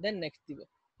 দেন নেক্সট দিব।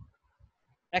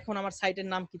 এখন আমার সাইটের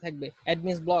নাম কি থাকবে,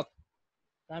 অ্যাডমিনস ব্লগ,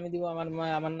 আমি দিব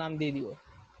আমার নাম দিয়ে দিব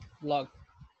ব্লগ,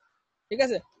 ঠিক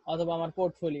আছে? অথবা আমার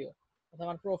পোর্টফোলিও, অথবা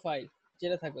আমার প্রোফাইল,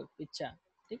 যেটা থাকুক ইচ্ছা,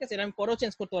 ঠিক আছে? এটা আমি পরেও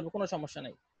চেঞ্জ করতে পারবো, কোনো সমস্যা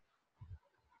নাই।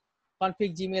 কনফিগ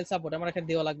জিমেইল সাপোর্ট আমার এখানে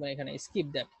দেওয়া লাগবে না, এখানে skip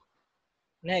that.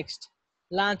 Next,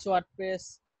 lunch WordPress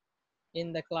in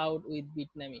the cloud with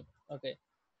বিটনামি, okay,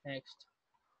 next.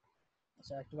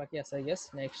 আচ্ছা একটু বাকি আছে আই গেস,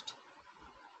 নেক্সট।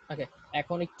 ওকে,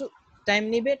 এখন একটু টাইম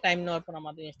নিবে, টাইম নেওয়ার পর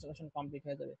আমাদের ইনস্টলেশন কমপ্লিট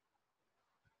হয়ে যাবে,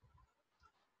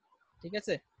 ঠিক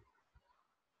আছে?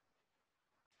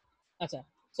 আচ্ছা,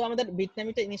 সো আমাদের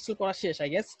বিটনামিটা ইনস্টল করা শেষ আই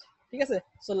গেস, ঠিক আছে?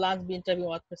 So lunch বিটনামি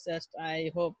WordPress test, I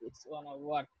hope it's gonna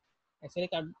work. Actually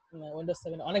কারণ উইন্ডোজ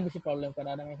 7 অনেক বেশি প্রবলেম করে,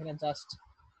 আর আমি এখানে জাস্ট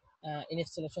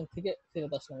ইনস্টলেশন থেকে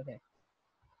ফেরত আসলাম এখানে।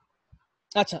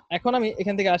 আচ্ছা এখন আমি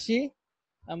এখান থেকে আসি,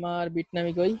 আমার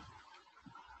বিটনামি কই,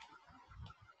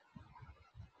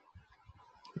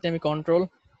 বিটনামি কন্ট্রোল,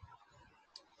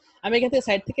 আমি এখান থেকে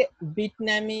সাইট থেকে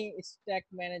বিটনামি স্ট্যাক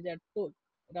ম্যানেজার টুল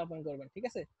এটা ওপেন করবেন, ঠিক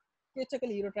আছে? ইচ্ছা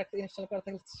করলে ইউরো ট্র্যাক ইনস্টল করা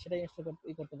থাকলে সেটা ইনস্টল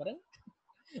করতে পারেন,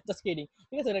 জাস্ট কিডিং,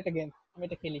 ঠিক আছে? এটা একটা গেম, আমি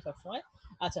এটা খেলি সবসময়।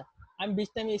 আচ্ছা, আমি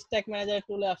বিটনামি স্ট্যাক ম্যানেজার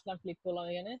টুলে আসলাম, ক্লিক করলাম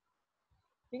এখানে,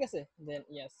 ঠিক আছে? দেন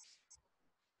ইয়েস,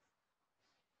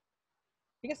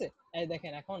 ঠিক আছে? এই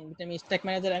দেখেন এখন বিটনামি স্ট্যাক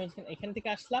ম্যানেজার, আমি এখান থেকে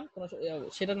আসলাম, কোনো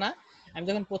সেটা না, আমি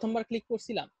যখন প্রথমবার ক্লিক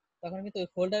করছিলাম তখন কিন্তু ওই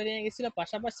ফোল্ডারে নিয়ে গেছিল,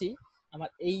 পাশাপাশি আমার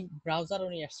এই ব্রাউজারও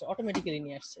নিয়ে আসছে, অটোমেটিক্যালি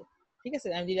নিয়ে আসছে, ঠিক আছে?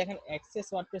 আমি যদি এখন অ্যাক্সেস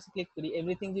ওয়ার্ডপ্রেসে ক্লিক করি,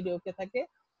 এভরিথিং যদি ওকে থাকে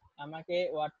আমাকে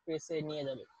ওয়ার্ডপ্রেসে নিয়ে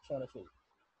যাবে সরাসরি।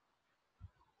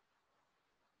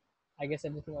 আই গেস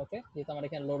এভরিথিং ওকে, যেহেতু আমার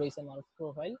এখানে লোড হয়েছে আমার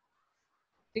প্রোফাইল,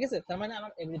 ঠিক আছে? তার মানে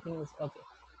আমার এভরিথিং ইজ ওকে,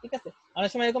 ঠিক আছে? অনেক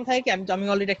সময় এরকম থাকে কি, আমি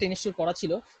অলরেডি একটা ইনস্টল করা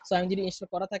ছিল, সো আমি যদি ইনস্টল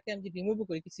করা থাকে, আমি যদি রিমুভ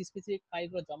করি, কিছু স্পেসিফিক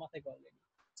ফাইলগুলো জমা থাকে অলরেডি,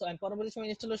 সো আমি পরবর্তী সময়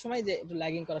ইনস্টলের সময় যে একটু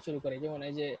ল্যাগিং করা শুরু করে, যেমন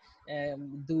এই যে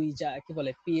দুই যা কি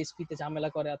বলে পিএইচপি তে ঝামেলা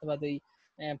করে, অথবা দুই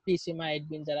পিএইচপি মাই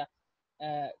অ্যাডমিন যারা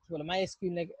কি বলে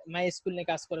মাই স্কুল নিয়ে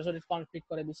কাজ করে, সেটা কনফ্লিক্ট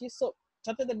করে বেশি। সো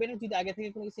সবচেয়ে বেটার যদি আগে থেকে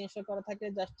কোনো কিছু ইনস্টল করা থাকে,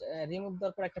 জাস্ট রিমুভ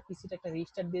দেওয়ার পর একটা পিসিতে একটা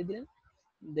রিস্টার্ট দিয়ে দিলেন,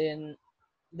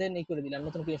 দেন এই করে দিলাম,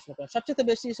 নতুন করে ইনস্টল করা সবচেয়ে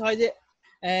বেশি হয়। যে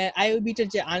আইওবিটের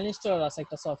যে আনইনস্টলার আছে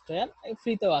একটা সফটওয়্যার,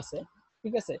 ফ্রিতেও আছে,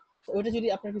 ঠিক আছে? তো ওটা যদি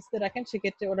আপনার পিসিতে রাখেন,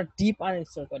 সেক্ষেত্রে ওটা ডিপ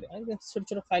আনইনস্টল করে, অনেক ছোট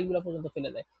ছোট ফাইলগুলো পর্যন্ত ফেলে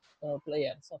দেয়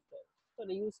প্লেয়ার সফটওয়্যার, তো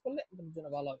এটা ইউজ করলে এটার জন্য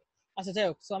ভালো হবে। আচ্ছা যাই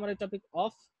হোক, সো আমার এই টপিক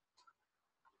অফ।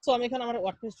 সো আমি এখন আমার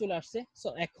ওয়ার্ডপ্রেস চলে আসছে। সো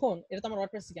এখন এটা তো আমার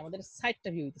ওয়ার্ডপ্রেস থেকে আমাদের সাইটটা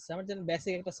ভিউ হইতেছে, আমার যেন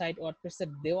বেসিক একটা সাইট, ওয়ার্ডপ্রেসের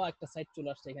দেওয়া একটা সাইট চলে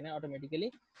আসছে এখানে অটোমেটিক্যালি।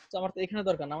 তো আমার তো এখানে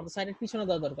দরকার না, আমাদের সাইটের পিছনে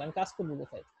দেওয়া দরকার, আমি কাজ করবো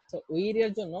কোথায়? তো ওই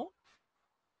এরিয়ার জন্য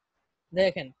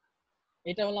দেখেন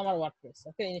এটা হলো আমার ওয়ার্ডপ্রেস,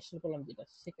 ওকে, ইনস্টল করলাম যেটা।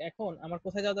 এখন আমার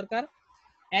কোথায় যাওয়া দরকার,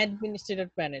 অ্যাডমিনিস্ট্রেটর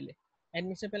প্যানেলে।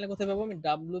 অ্যাডমিনিস্ট্রেটর প্যানেলে কোথায় পাবো, আমি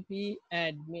ডব্লিউপি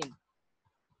অ্যাডমিন,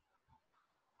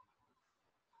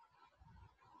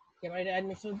 আমার এটা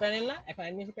অ্যাডমিনিস্ট্রেটর প্যানেল না? এখন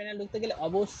অ্যাডমিনিস্ট্রেটর প্যানেল ঢুকতে গেলে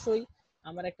অবশ্যই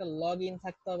আমার একটা লগ ইন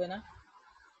থাকতে হবে না?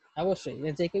 অবশ্যই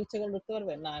যে কেউ ইচ্ছা করে ঢুকতে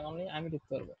পারবে না, আমি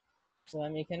ঢুকতে পারবো। তো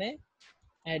আমি এখানে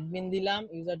অ্যাডমিন দিলাম,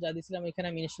 ইউজার যা দিছিলাম এখানে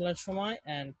আমি ইনস্টলের সময়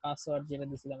এন্ড পাসওয়ার্ড যেটা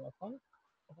দিছিলাম এখন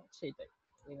সেইটাই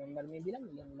রিমেম্বার মি দিলাম,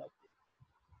 লগ।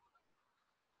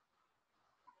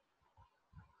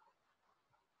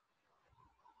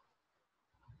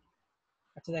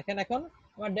 আচ্ছা দেখেন এখন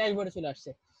আমার ড্যাশবোর্ডে চলে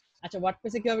আসছে। আচ্ছা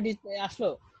ওয়ার্ডপ্রেসে কিভাবে আসলো,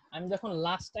 আমি যখন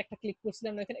লাস্ট একটা ক্লিক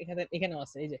করছিলাম এখানে এখানেও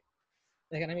আছে, এই যে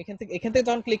দেখেন আমি এখান থেকে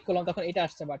যখন ক্লিক করলাম তখন এটা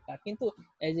আসছে বারটা, কিন্তু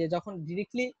এই যে যখন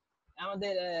ডিরেক্টলি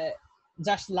আমাদের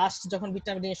জাস্ট লাস্ট যখন বিটটা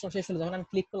আমি ইনস্টল শেষ হলো, যখন আমি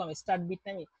ক্লিক করলাম স্টার্ট বিট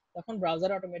টাইমে, তখন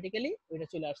ব্রাউজারে অটোমেটিক্যালি ওইটা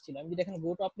চলে আসছিল। আমি যদি এখন গো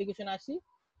টু অ্যাপ্লিকেশন আসি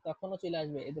তখনও চলে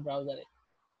আসবে এই যে ব্রাউজারে,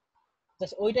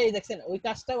 জাস্ট ওইটাই দেখছেন, ওই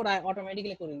কাজটা ওরা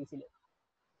অটোমেটিক্যালি করে দিয়েছিল।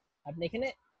 আপনি এখানে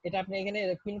আপনি এখানে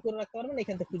পিন করে রাখতে পারবেন,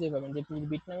 এখান থেকে খুঁজে পাবেন যে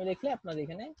বিট নামে লিখলে আপনার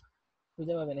এখানে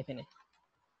খুঁজে পাবেন। এখানে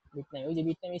বিট নামে, ওই যে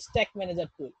বিট নামে স্ট্যাক ম্যানেজার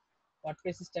টুল,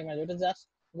 ওয়ার্ডপ্রেস স্ট্যাক ম্যানেজার, ওটা জাস্ট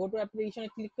গো টু অ্যাপ্লিকেশনে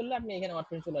ক্লিক করলে আপনি এখানে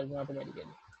ওয়ার্ডপ্রেস চলে আসবেন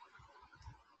অটোমেটিক্যালি,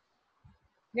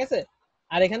 ঠিক আছে।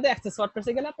 আর এখান থেকে অ্যাক্সেস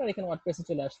ওয়ার্ডপ্রেসে গেলে আপনার এখানে ওয়ার্ডপ্রেসে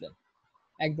চলে আসলেন,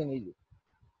 একদম ইজি।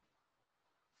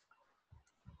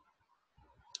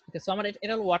 ওকে, সো আমার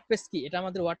এটা হলো ওয়ার্ডপ্রেস কি, এটা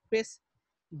আমাদের ওয়ার্ডপ্রেস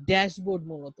ড্যাশবোর্ড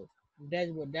মূলত।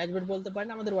 ড্যাশবোর্ড বলতে পারেন,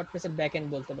 আমাদের ওয়ার্ডপ্রেসের ব্যাকএন্ড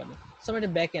বলতে পারেন। সো আমি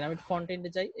এটা ব্যাকএন্ড, আমি ফ্রন্ট এন্ডে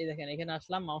যাই, এই দেখেন এখানে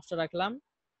আসলাম, মাউসটা রাখলাম,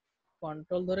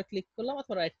 কন্ট্রোল ধরে ক্লিক করলাম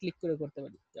অথবা রাইট ক্লিক করে করতে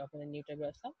পারি। যখন নিউ ট্যাবে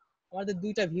আসলাম, আমাদের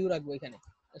দুইটা ভিউ রাখবো এখানে,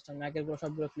 জাস্ট আমি আগের গুলো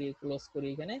সবগুলো ক্লোজ করি।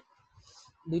 এখানে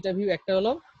দুইটা ভিউ, একটা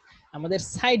হলো আমাদের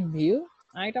সাইড ভিউ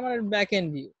আর এটা আমাদের ব্যাকএন্ড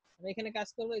ভিউ। আমি এখানে কাজ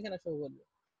করবো, এখানে শো করবো,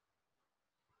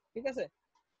 ঠিক আছে।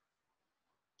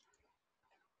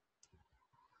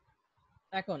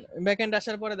 এখন ব্যাকএন্ড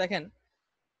আসার পরে দেখেন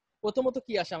প্রথমত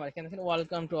কি আসে আমার এখানে,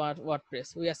 welcome to our WordPress,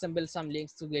 we assemble some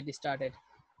links to get started.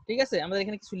 ঠিক আছে, আমাদের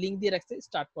এখানে কিছু লিংক দিয়ে রাখছে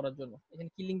স্টার্ট করার জন্য। এখানে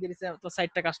কি লিংক দিয়ে দিয়েছে, তোমার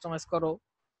সাইটটা কাস্টমাইজ করো,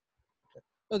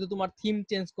 হয়তো তোমার থিম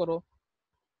চেঞ্জ করো।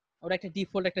 ওরা একটা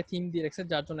ডিফল্ট একটা থিম দিয়ে রাখছে,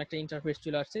 যার জন্য একটা ইন্টারফেস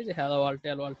চলে আসছে যে হ্যালো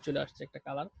ওয়ার্ল্ড চলে আসছে একটা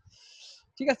কালার,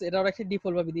 ঠিক আছে। এটা ওরা একটা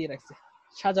ডিফল্ট ভাবে দিয়ে রাখছে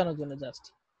সাজানোর জন্য জাস্ট,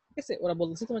 ঠিক আছে। ওরা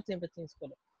বলতেছে তোমার থিমটা চেঞ্জ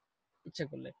করো ইচ্ছা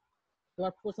করলে।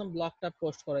 তোমার প্রথম ব্লগটা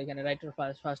পোস্ট করো, এখানে writer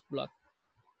first blog,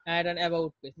 add an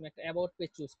about page, তুমি একটা অ্যাবাউট পেজ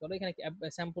চুজ করো, এখানে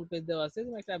স্যাম্পল পেজ দেওয়া আছে,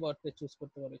 তুমি একটা অ্যাবাউট পেজ চুজ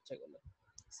করতে পারো ইচ্ছা করলে।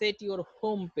 সেট ইউর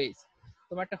হোম পেজ,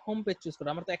 তোমার একটা হোম পেজ চুজ করো।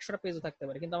 আমার তো 100টা পেজও থাকতে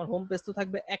পারে, কিন্তু আমার হোম পেজ তো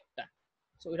থাকবে একটা।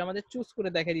 সো এটা আমাদের চুজ করে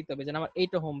দেখাই দিতে হবে যে আমার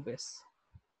এইটা হোম পেজ,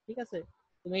 ঠিক আছে।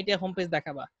 তুমি এইটা হোম পেজ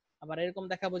দেখাবা, আবার এরকম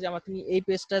দেখাবো যে আমার তুমি এই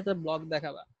পেজটাতে ব্লগ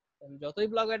দেখাবা। যতই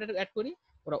ব্লগ অ্যাড করি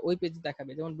ওরা ওই পেজ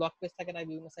দেখাবে। যেমন ব্লগ পেজ থাকে না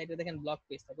বিভিন্ন সাইটে দেখেন ব্লগ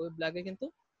পেজ থাকে, ওই ব্লগে কিন্তু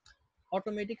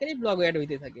অটোমেটিক্যালি ব্লগ অ্যাড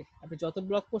হইতে থাকে। আপনি যত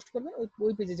ব্লগ পোস্ট করবেন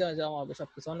ওই পেজে যাওয়া হবে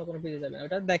সবকিছু, অন্য কোনো পেজে যাবে না।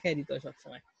 ওটা দেখাই দিতে হয়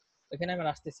সবসময়। ওখানে আমরা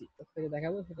আসতেছি, থেকে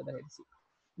দেখাবো সেটা দেখাই দিচ্ছি।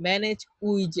 ম্যানেজ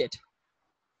উইজেট,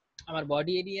 আমার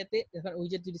বডি এরিয়াতে যখন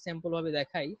উইজেট যদি স্যাম্পল ভাবে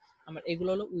দেখাই, আমার এগুলো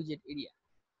হলো উইজেট এরিয়া,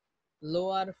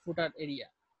 লোয়ার ফুটার এরিয়া,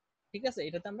 ঠিক আছে।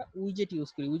 এটাতে আমরা উইজেট ইউজ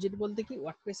করি। উইজেট বলতে কি,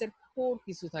 ওয়ার্ডপ্রেসের কোর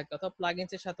কিছু থাকে অথবা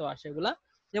প্লাগইনস এর সাথেও আসে এগুলা।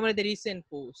 যেমন এতে রিসেন্ট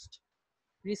পোস্ট,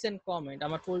 রিসেন্ট কমেন্ট,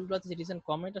 আমার পোস্টগুলোতে যে রিসেন্ট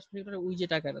কমেন্ট আসলে এটা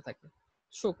উইজেট আকারে থাকে,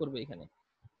 শো করবে এখানে।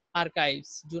 আর্কাইভস,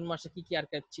 জুন মাসে কি কি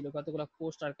আর্কাইভ ছিল, কতগুলো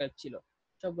পোস্ট আর্কাইভ ছিল,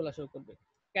 সবগুলো শো করবে।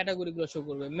 ক্যাটাগরি গুলো শো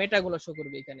করবে, মেটা গুলো শো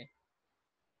করবে এখানে।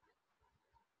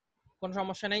 কোনো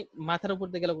সমস্যা নাই, মাথার উপর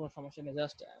দিয়ে গেলে কোনো সমস্যা নেই,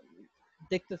 জাস্ট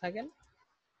দেখতে থাকেন,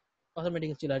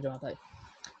 অটোমেটিক্যালি চলে আসবে মাথায়।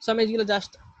 সো আমি এগুলো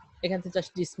জাস্ট এখান থেকে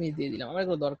জাস্ট ডিসমিস দিয়ে দিলাম, আমার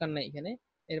এগুলো দরকার নাই এখানে।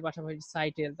 এর পাশাপাশি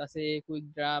সাইট হেলথ আছে, কুইক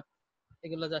ড্রাফট,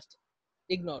 এগুলো জাস্ট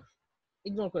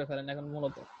ইগনোর করে ফেলেন এখন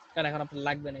মূলত, কারণ এখন আপনার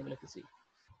লাগবে না এগুলো কিছুই,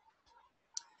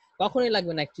 কখনোই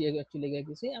লাগবে না অ্যাকচুয়ালি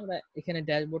কিছু। আমরা এখানে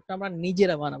ড্যাশবোর্ডটা আমরা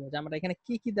নিজেরা বানাবো, যে আমরা এখানে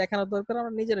কি কি দেখানো দরকার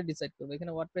আমরা নিজেরা ডিসাইড করবো।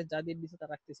 এখানে ওয়ার্ডপ্রেস যা দিয়ে দিচ্ছে তা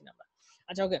রাখতেছি না আমরা।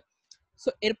 আচ্ছা ওকে, সো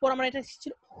এরপর আমরা এটা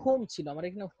ছিল হোম ছিল, আমার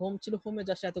এখানে হোম ছিল, হোমে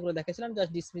জাস্ট এতগুলো দেখাছিলাম,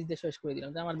 জাস্ট ডিসমিস দিয়ে শেষ করে দিলাম,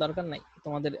 যে আমার দরকার নাই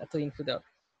তোমাদের এত ইনফো দেওয়ার।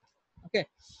 ওকে,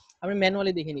 আমি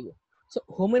ম্যানুয়ালি দেখে নিব। সো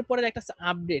হোমের পরে একটা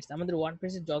আপডেটস, আমাদের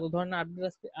ওয়ার্ডপ্রেসের যত ধরনের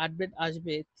আপডেট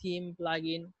আসবে, থিম,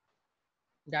 প্লাগইন,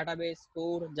 ডাটাবেস,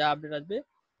 কোর, যা আপডেট আসবে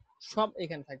সব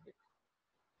এখানে থাকবে,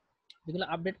 যেগুলো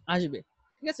আপডেট আসবে,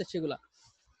 ঠিক আছে সেগুলা।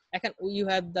 এখন you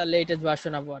have the latest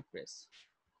version of WordPress,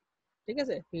 ঠিক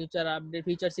আছে।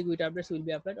 Feature security updates will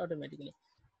be applied automatically,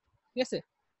 ঠিক আছে।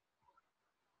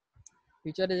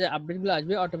 ফিচারে যে আপডেটগুলো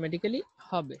আসবে অটোমেটিক্যালি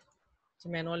হবে,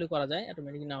 ম্যানুয়ালি করা যায়,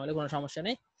 অটোমেটিক না হলে কোনো সমস্যা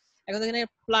নেই। এখন এখানে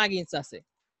প্লাগইনস আছে,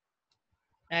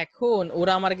 এখন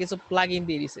ওরা আমার কিছু প্লাগইন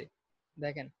দিয়ে দিছে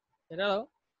দেখেন। এটাও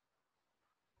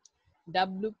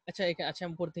আচ্ছা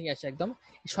উপর থেকে আসে একদম,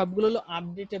 সবগুলো হলো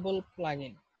আপডেটেবল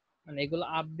প্লাগইন, মানে এগুলো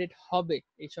আপডেট হবে,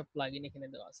 এইসব প্লাগইন এখানে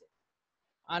দেওয়া আছে।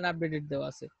 আনআপডেটেড দেওয়া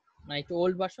আছে, না একটু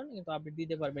ওল্ড ভার্সন, কিন্তু আপডেট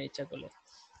দিতে পারবেন ইচ্ছা করলে।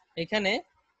 এখানে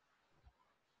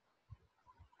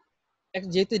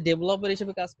যেহেতু ডেভেলপার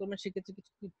হিসেবে কাজ করবেন, সেক্ষেত্রে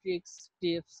কিছু ট্রিক্স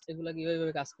টিপস এগুলো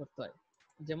কিভাবে কাজ করতে হয়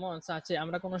যেমন আছে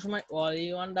আমরা কোনো সময় all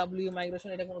in one W migration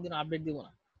এটা কোনোদিন আপডেট দিব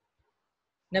না,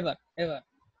 নেভার এভার।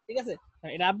 ঠিক আছে,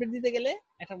 এটা আপডেট দিতে গেলে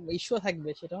একটা ইস্যু থাকবে,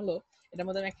 সেটা হলো এটার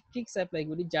মধ্যে আমি একটা ট্রিক্স অ্যাপ্লাই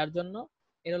করি, যার জন্য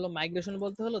এটা হলো মাইগ্রেশন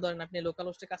বলতে হলো ধরেন আপনি লোকাল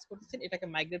হোস্টে কাজ করতেছেন, এটাকে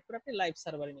মাইগ্রেট করে আপনি লাইভ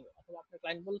সার্ভারে নেবেন, অথবা আপনার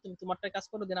ক্লায়েন্ট বললো তুমি তোমারটা কাজ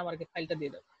করো, দেন আমাকে ফাইলটা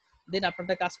দিয়ে দাও, দেন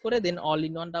আপনারটা কাজ করে দেন অল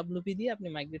ইন ওয়ান ডাব্লিউপি দিয়ে আপনি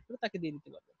মাইগ্রেট করে তাকে দিয়ে দিতে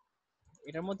পারবেন।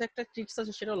 এটার মধ্যে একটা ট্রিক্স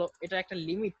আছে, সেটা হলো এটা একটা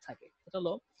লিমিট থাকে, সেটা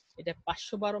হলো এটা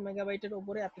 512 মেগাবাইটের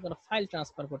উপরে আপনি কোনো ফাইল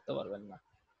ট্রান্সফার করতে পারবেন না।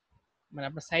 মানে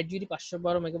আপনার সাইট যদি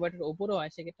 512 মেগাবাইটের উপরে হয়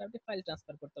সেক্ষেত্রে আপনি ফাইল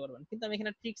ট্রান্সফার করতে পারবেন, কিন্তু আমি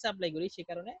এখানে ট্রিক্স অ্যাপ্লাই করি, সেই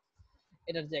কারণে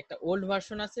এটার যে একটা ওল্ড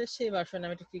ভার্সন আছে সেই ভার্সনে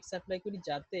আমি একটা ট্রিক্স অ্যাপ্লাই করি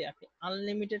যাতে আপনি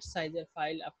আনলিমিটেড সাইজের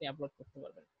ফাইল আপনি আপলোড করতে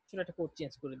পারবেন। সেটা একটা কোড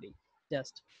চেঞ্জ করে দিই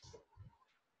জাস্ট।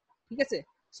 ঠিক আছে,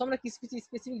 সো আমরা কিছু কিছু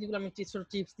স্পেসিফিক যেগুলো আমি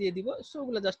টিপস দিয়ে দিব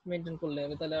সেগুলো জাস্ট মেনটেন করলে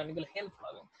হবে, তাহলে অনেকগুলো হেল্প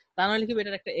হবে। তা নাহলে কি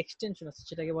এটার একটা এক্সটেনশন আছে,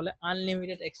 সেটাকে বলে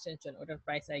আনলিমিটেড এক্সটেনশন, ওটার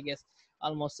প্রাইস আই গেস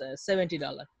অলমোস্ট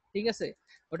 $70। ঠিক আছে,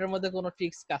 ওটার মধ্যে কোনো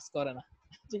ট্রিক্স কাজ করে না।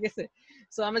 ঠিক আছে,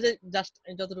 সো আমরা যে জাস্ট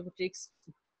যতটুকু ট্রিক্স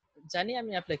জানি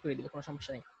আমি অ্যাপ্লাই করে দিব, কোনো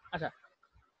সমস্যা নেই। আচ্ছা,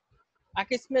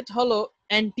 আকিসমেট হলো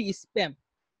অ্যান্টি স্প্যাম।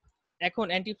 এখন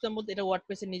অ্যান্টি স্প্যাম বলতে এটা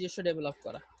ওয়ার্ডপ্রেসের নিজস্ব ডেভেলপ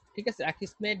করা। ঠিক আছে,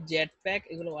 আকিসমেট, জেটপ্যাক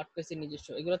এগুলো ওয়ার্ডপ্রেসের নিজস্ব,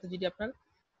 এগুলোতে যদি আপনার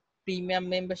প্রিমিয়াম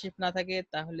মেম্বারশিপ না থাকে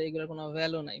তাহলে এগুলোর কোনো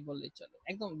ভ্যালু নাই বললেই চলে,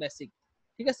 একদম বেসিক।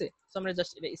 ঠিক আছে, সো আমরা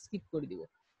জাস্ট এটা স্কিপ করে দিব,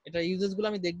 এটা ইউজেস গুলো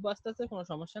আমি দেখবো আস্তে আস্তে, কোনো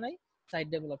সমস্যা নাই সাইট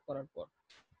ডেভেলপ করার পর।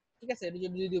 ঠিক আছে, এটা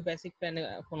যদিও বেসিক প্ল্যানে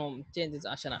কোনো চেঞ্জেস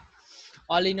আসে না।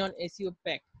 All in on SEO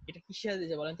pack, এটা কিসের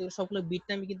দিয়েছে বলেন তো? সবগুলো বিট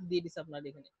আমি কিন্তু দিয়ে দিছি আপনার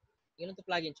এখানে, এখানে তো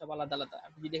প্লাগইন সব আলাদা আলাদা,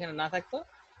 আপনি যদি এখানে না থাকতো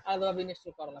আলাদাভাবে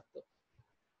ইনস্টল করা লাগতো।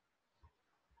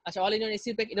 আচ্ছা, all in on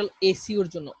SEO pack এটা হলো এসইওর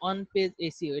জন্য, অন পেজ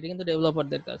এসইও, এটা কিন্তু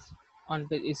ডেভেলপারদের কাজ অন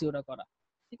পেজ এসইওটা করা।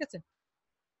 ঠিক আছে,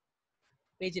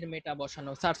 পেজের মেটা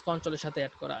বসানো, সার্চ কনসোলের সাথে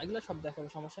অ্যাড করা, এগুলো সব দেখাবো,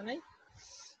 সমস্যা নাই।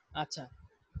 আচ্ছা,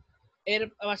 এর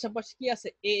পাশাপাশি কি আছে?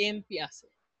 এএমপি আছে।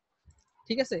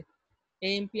 ঠিক আছে,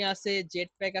 এএমপি আছে,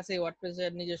 জেটপ্যাক আছে,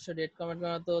 ওয়ার্ডপ্রেসের নিজস্ব ডেট কমেন্ট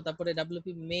বানাতো, তারপরে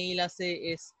ডাব্লিউপি মেইল আছে,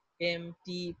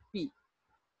 এসএমটিপি।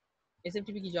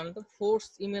 এসএমটিপি কি জানেন তো? ফোর্স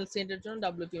ইমেল সেন্ডের জন্য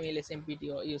ডাব্লিউপি মেইল এসএমটিপি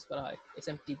ইউজ করা হয়,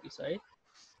 এসএমটিপি সরি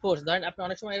ফোর্স। ধরেন আপনি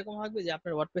অনেক সময় এরকম হবে যে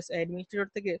আপনার ওয়ার্ডপ্রেস অ্যাডমিনিস্ট্রেটর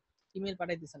থেকে ইমেল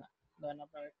পাঠাইতেছে না, ধরেন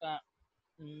আপনার একটা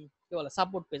কি বলে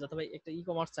সাপোর্ট পেজ অথবা একটা ই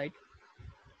কমার্স সাইট,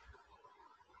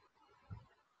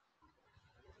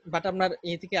 বাট আপনার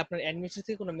এ থেকে আপনার অ্যাডমিনিস্ট্রেটর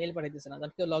থেকে কোনো মেল পাঠাইতেছে না,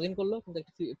 কেউ লগ ইন করলো কিন্তু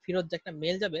একটা ফেরত যে একটা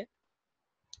মেল যাবে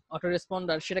অটো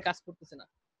রেসপন্ডার, সেটা কাজ করতেছে না,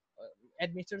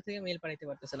 অ্যাডমিনিস্ট্রেটর থেকে মেল পাঠাইতে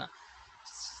পারতেছে না,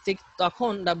 ঠিক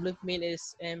তখন ডাব্লিউ মেল এস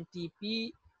এম টিপি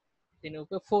তিনি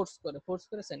ওকে ফোর্স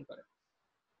করে সেন্ড করে।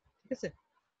 ঠিক আছে,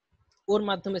 ওর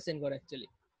মাধ্যমে সেন্ড করে অ্যাকচুয়ালি,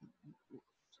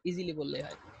 ইজিলি বললেই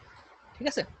হয়। ঠিক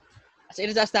আছে, আচ্ছা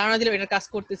এটা জাস্ট ধারণা দিলাম, এটা কাজ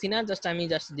করতেছি না, জাস্ট আমি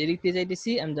জাস্ট যেদিকে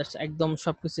যাইতেছি আমি জাস্ট একদম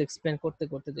সবকিছু এক্সপ্লেন করতে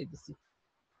করতে যাইতেছি।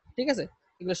 ঠিক আছে,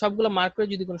 এগুলো সবগুলো মার্ক করে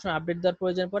যদি কোনো সময় আপডেট দেওয়ার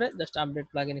প্রয়োজন পড়ে জাস্ট আপডেট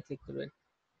প্লাগইনে ক্লিক করবেন।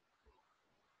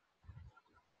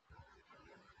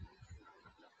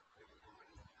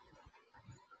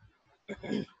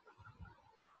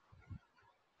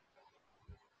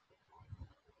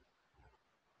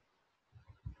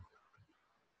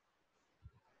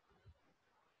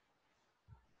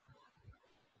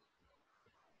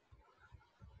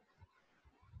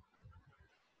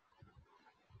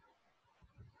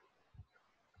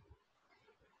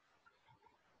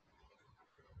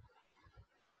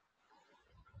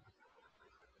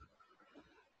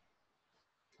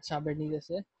 আচ্ছা, আপডেট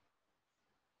নিতেছে,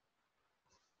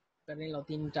 নিল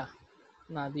 3টা,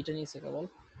 না 2টা নিয়েছে কেবল।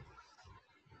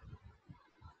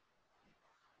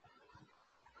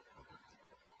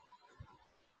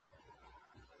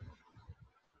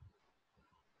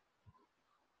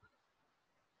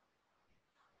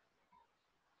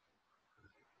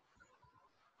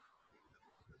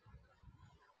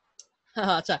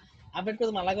 আচ্ছা, আপডেট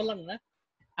করতে মানা করলাম না,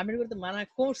 আপডেট করতে মানা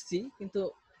করছি কিন্তু,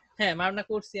 হ্যাঁ মানা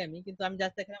করছি আমি, কিন্তু আমি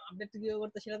যাতে এখানে আপডেট কিভাবে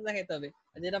করতে সেটা তো দেখাইতে হবে,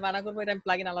 যেটা মানা করবো এটা আমি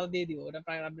প্লাগইন আলাদা দিয়ে দিব, ওটা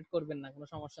আপডেট করবেন না, কোনো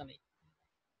সমস্যা নেই।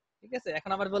 ঠিক আছে,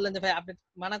 এখন আবার বললেন যে ভাই আপডেট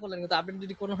মানা করলেন, কিন্তু আপডেট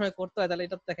যদি কোনো সময় করতে হয় তাহলে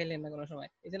এটা তো দেখাইলেন না কোনো সময়,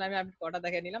 এই জন্য আমি আপডেট কটা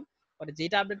দেখাই নিলাম। পরে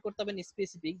যেটা আপডেট করতে হবে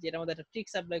স্পেসিফিক, যেটার মধ্যে একটা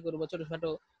ট্রিক্স অ্যাপ্লাই করবো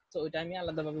ছোটখাটো, তো ওইটা আমি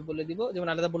আলাদাভাবে বলে দিব, যেমন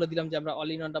আলাদা বলে দিলাম যে আমরা all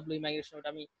in one W migration, ওটা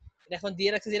আমি এখন দিয়ে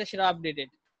রাখছি যেটা সেটা আপডেটেড,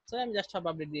 তো আমি জাস্ট সব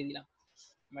আপডেট দিয়ে দিলাম।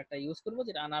 আমরা একটা ইউজ করবো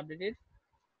যেটা আনআপডেটেড,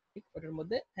 ঠিক ওটার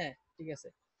মধ্যে, হ্যাঁ ঠিক আছে,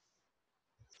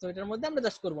 তো এটার মধ্যে আমরা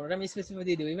জাস্ট করবো, ওটা আমি স্পেসিফাই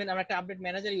দিয়ে দিব। ইভেন আমরা একটা আপডেট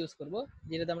ম্যানেজার ইউজ করবো,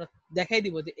 যেটাতে আমরা দেখাই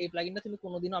দিব যে এই প্লাগইনটা তুমি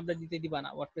কোনোদিনও আপডেট দিতে দিবা না,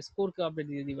 ওয়ার্ডপ্রেস কোরকে আপডেট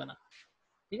দিতে দিবা না।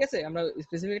 ঠিক আছে, আমরা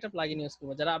স্পেসিফিক একটা প্লাগইন ইউজ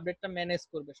করবো যারা আপডেটটা ম্যানেজ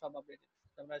করবে, সব আপডেট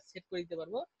আমরা সেট করে দিতে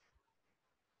পারবো।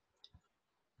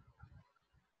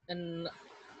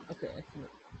 ওকে,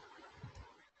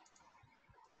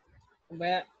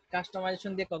 ভাইয়া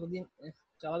কাস্টমাইজেশন দিয়ে কতদিন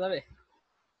চলা যাবে?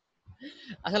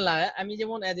 আসলে না, আমি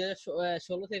যেমন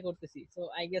 2016 থেকে করতেছি, তো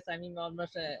আই গেস আমি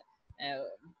অলমোস্ট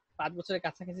 5 বছরের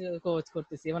কাছাকাছি কোচ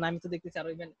করতেছি। এবং আমি তো দেখতেছি আরো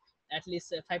ইভেন লিস্ট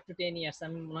 5 to 10 ইয়ার্স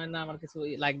আমি মনে হয় না আমার কিছু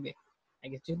লাগবে। আই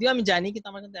গেস যদিও আমি জানি, কিন্তু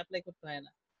আমার কিন্তু অ্যাপ্লাই করতে হয়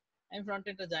না। আমি ফ্রন্ট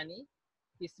এন্ডটা জানি,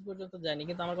 পিসি পর্যন্ত জানি,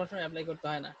 কিন্তু আমার কোনো সময় অ্যাপ্লাই করতে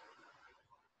হয় না।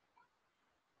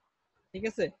 ঠিক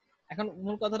আছে, এখন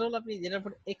মূল কথাটা হলো আপনি যেটার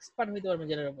উপর এক্সপার্ট হইতে পারবেন,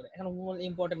 যেটার উপরে এখন মূল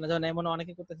ইম্পর্টেন্ট না। যেমন এমন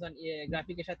অনেকে করতেছেন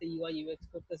গ্রাফিকের সাথে ইউআই ইউএক্স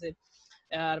করতেছে,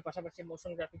 আর পাশাপাশি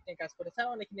মোশন গ্রাফিক নিয়ে কাজ করতেছে, আর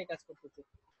অনেক নিয়ে কাজ করতেছে।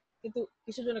 কিন্তু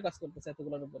কিসের জন্য কাজ করতেছে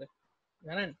এতগুলোর উপরে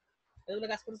জানেন? এগুলো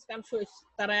কাজ করতেছে কারণ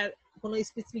তারা কোনো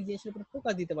স্পেসিফিক জিনিসের উপর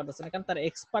ফোকাস দিতে পারতেছে না, কারণ তারা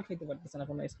এক্সপার্ট হইতে পারতেছে না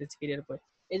কোনো স্পেসিফিক এরিয়ার উপরে।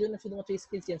 এই জন্য শুধুমাত্র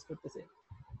স্কিল চেঞ্জ করতেছে।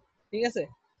 ঠিক আছে,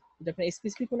 যদি আপনি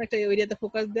স্পেসিফিক কোনো একটা এরিয়াতে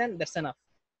ফোকাস দেন, দ্যাটস এনাফ।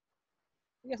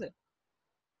 ঠিক আছে,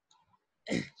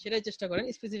 সেটাই চেষ্টা করেন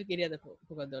স্পেসিফিক এরিয়াতে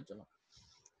ফোকাস দেওয়ার জন্য।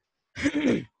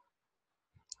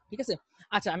 ঠিক আছে,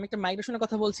 আচ্ছা আমি একটা মাইগ্রেশনের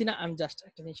কথা বলছি না, আমি জাস্ট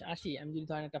একটা জিনিস আসি। আমি যদি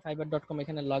ধরেন একটা fiverr.com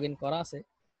এখানে লগ ইন করা আছে,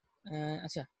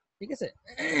 আচ্ছা ঠিক আছে,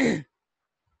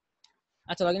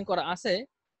 আচ্ছা লগ ইন করা আছে।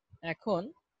 এখন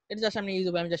এটা জাস্ট আমি ইউজ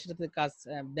আমি জাস্ট এটাতে কাজ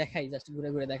দেখাই, জাস্ট ঘুরে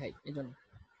ঘুরে দেখাই, এই জন্য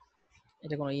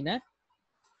এটা কোনো ই না।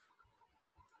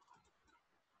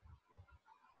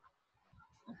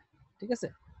 ঠিক আছে,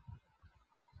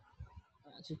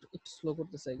 আচ্ছা একটু স্লো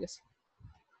করতেছে আই গেস।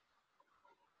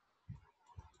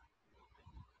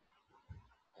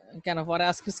 কেন পরে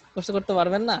আজকে কষ্ট করতে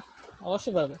পারবেন না?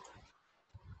 অবশ্যই পারবেন।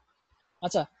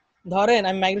 আচ্ছা ধরেন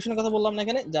আমি মাইগ্রেশনের কথা বললাম না,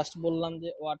 এখানে জাস্ট বললাম যে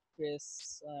ওয়ার্ডপ্রেস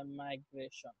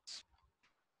মাইগ্রেশন,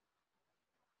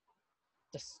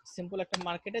 জাস্ট সিম্পল একটা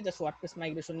মার্কেটে জাস্ট ওয়ার্ডপ্রেস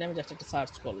মাইগ্রেশন নিয়ে আমি জাস্ট একটা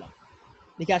সার্চ করলাম,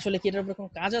 দেখি আসলে কি এটার উপরে কোনো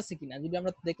কাজ আছে কিনা। যদি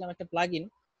আমরা দেখলাম একটা প্লাগইন,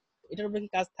 এটার উপরে কি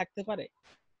কাজ থাকতে পারে?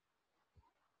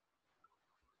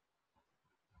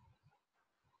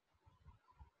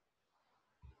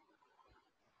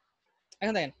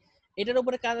 এখন দেখেন এটার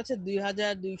উপরে কাজ আছে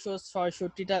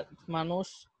 2266টা মানুষ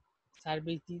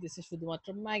সার্ভিস দিতেছে শুধুমাত্র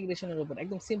মাইগ্রেশনের উপর,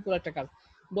 একদম সিম্পল একটা কাজ,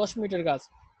 10 মিনিটের কাজ,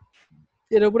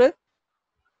 এর উপরে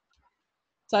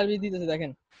সার্ভিস দিতেছে।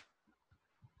 দেখেন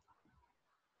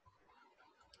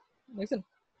দেখছেন,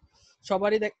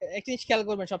 সবারই একটা জিনিস খেয়াল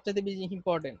করবেন, সবচেয়ে বেশি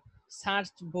ইম্পর্টেন্ট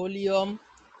সার্চ ভলিউম,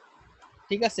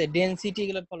 ঠিক আছে, ডেনসিটি,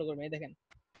 এগুলো ফলো করবেন। এই দেখেন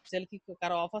সেল কি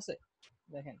কারো অফ আছে?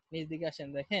 দেখেন নিচ দিকে আসেন,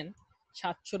 দেখেন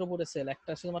 700-র উপরে সেল,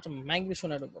 একটা শুধুমাত্র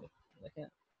মাইগ্রেশনের উপরে। দেখেন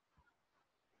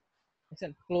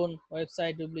দেখছেন, ক্লোন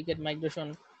ওয়েবসাইট ডুপ্লিকেট মাইগ্রেশন,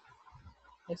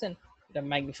 দেখছেন এটা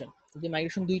মাইগ্রেশন। যদি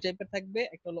মাইগ্রেশন দুই টাইপের থাকবে,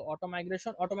 একটা হলো অটো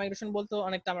মাইগ্রেশন। অটো মাইগ্রেশন বলতে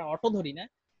অনেকটা আমরা অটো ধরি না,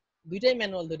 দুইটাই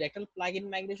ম্যানুয়াল ধরি, একটা হলো প্লাগ ইন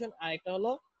মাইগ্রেশন আর একটা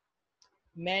হলো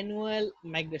ম্যানুয়াল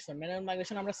মাইগ্রেশন। ম্যানুয়াল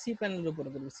মাইগ্রেশন আমরা সি প্যানেলের উপরে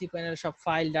করব, সি প্যানেল সব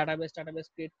ফাইল ডাটাবেস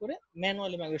ক্রিয়েট করে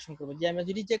ম্যানুয়ালি মাইগ্রেশন করব, যে আমরা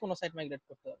যদি যে কোনো সাইট মাইগ্রেট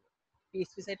করতে পারবো,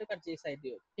 পিএইচপি সাইট হোক আর যে সাইট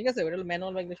হোক। ঠিক আছে, ওটা হলো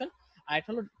ম্যানুয়াল মাইগ্রেশন। আর এটা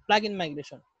হলো প্লাগ ইন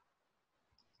মাইগ্রেশন,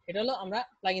 এটা হলো আমরা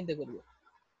প্লাগ ইনতে করব।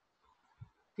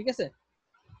 ঠিক আছে,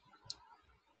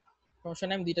 সমস্যা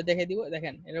নেই, আমি দুইটা দেখাই দিব।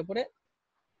 দেখেন এর উপরে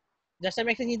জাস্ট আমি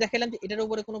একটা জিনিস দেখাইলাম যে এটার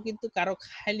উপরে কোনো কিন্তু কারো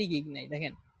খালি গিগ নাই,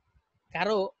 দেখেন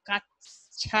কারো কাজ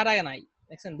ছাড়া নাই,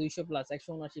 দেখছেন 200+,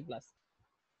 179+।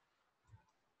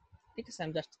 ঠিক আছে,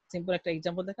 আমি জাস্ট সিম্পল একটা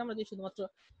এক্সাম্পল দেখে আমরা যে শুধুমাত্র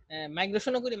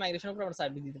মাইগ্রেশনও করি, মাইগ্রেশনের উপর আমরা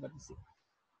সার্ভিস দিতে পারতেছি।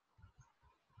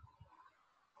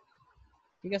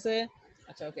 ঠিক আছে,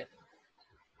 আচ্ছা ওকে।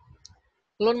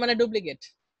 ক্লোন মানে ডুপ্লিকেট,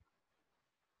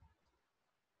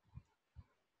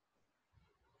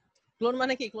 ক্লোন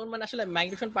মানে কি? ক্লোন মানে আসলে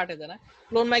মাইগ্রেশন পার্টে যায় না,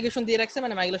 ক্লোন মাইগ্রেশন দিয়ে রাখছে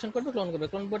মানে মাইগ্রেশন করবে, ক্লোন করবে,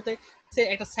 ক্লোন করতে সে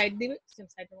একটা সাইট দিবে, সেম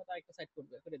সাইটের মতো আরেকটা সাইট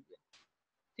করবে, করে দিবে।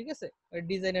 ঠিক আছে, ওই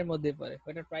ডিজাইনের মধ্যে পড়ে,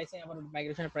 ওটার প্রাইসে আমার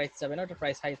মাইগ্রেশনের প্রাইস যাবে না, ওটার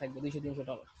প্রাইস হাই থাকবে,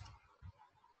 $200-300।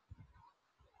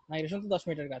 মাইগ্রেশন তো 10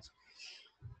 মিনিটের কাজ।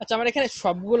 আচ্ছা আমার এখানে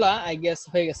সবগুলা আই গেস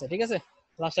হয়ে গেছে। ঠিক আছে,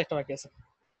 লাস্ট একটা বাকি আছে।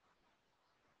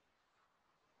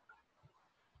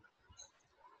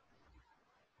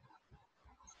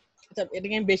 আচ্ছা এটা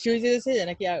কি বেশি হয়ে যেতেছে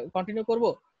নাকি কন্টিনিউ করব?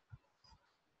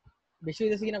 বেশি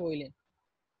হয়ে যাচ্ছে কিনা বললেন?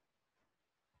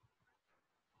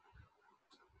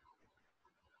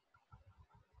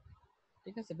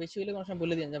 ঠিক আছে, বেশি হলে কোনো সময়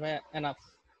বলে দিন যে ভাই এনাফ,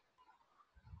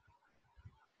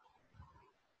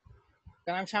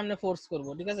 কারণ আমি সামনে ফোর্স করব।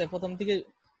 ঠিক আছে, প্রথম থেকে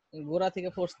গোড়া থেকে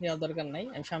ফোর্স নেওয়ার দরকার নাই,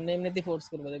 আমি সামনে এমনিতেই ফোর্স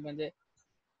করবো, দেখবেন যে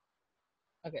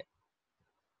ওকে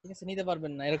ঠিক আছে নিতে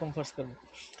পারবেন না, এরকম ফোর্স করবো।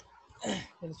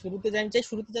 শুরুতে আমি চাই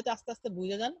শুরুতে যাতে আস্তে আস্তে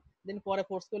বুঝে যান, দেন পরে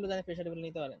ফোর্স করলে জানি প্রেশারেবল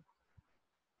নিতে পারেন।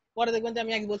 পরে দেখবেন যে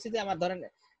আমি এক বলছি যে আমার ধরেন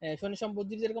শনি সোম বুধ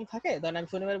যেরকম থাকে, ধরেন আমি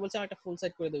শনিবার বলছি আমি একটা ফুল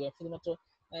সাইট করে দেবো, শুধুমাত্র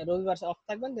রবিবার অফ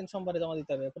থাকবেন, দেন সোমবারে জমা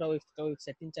দিতে হবে পুরো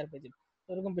ওয়েবসাইট 3-4 পেজের,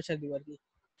 এরকম প্রেশার দিব আর কি।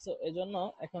 সো এই জন্য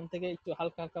এখন থেকে একটু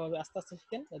হালকা হালকা ভাবে আস্তে আস্তে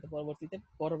শিখেন, যাতে পরবর্তীতে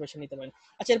বড় প্রেশার নিতে পারেন।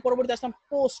 আচ্ছা এর পরবর্তী আসলাম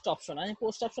পোস্ট অপশন। আমি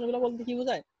পোস্ট অপশন গুলো বলতে কি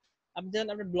বোঝায়, আপনি যেমন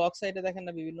আপনার ব্লগ সাইটে দেখেন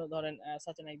না বিভিন্ন ধরেন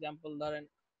সাচ এন এক্সাম্পল ধরেন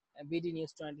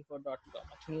bdnews24.com,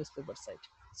 একটা নিউজ পেপার সাইট।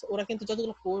 সো ওরা কিন্তু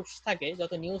যতগুলো পোস্ট থাকে,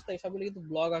 যত নিউজ থাকে, সবগুলো কিন্তু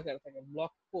ব্লগ আকারে থাকে,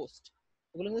 ব্লগ পোস্ট,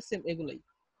 এগুলো কিন্তু সেম এগুলোই।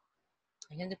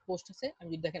 এখানে যে পোস্ট আছে, আমি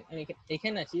যদি দেখেন, আমি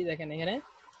এখানে আছি, দেখেন এখানে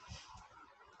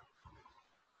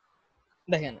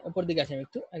দেখেন উপর দিকে আসি, আমি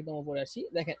একটু একদম উপরে আসি,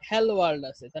 দেখেন হ্যালো ওয়ার্ল্ড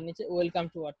আছে, তার নিচে welcome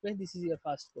to WordPress, this is your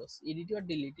first post, edit or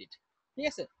delete ইট। ঠিক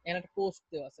আছে, এখানে একটা পোস্ট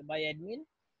দেওয়া আছে বাই অ্যাডমিন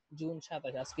জুন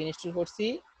 27, আজকে ইনস্টল করছি,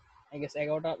 আই গেস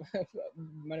 11টা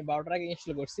মানে 12টার আগে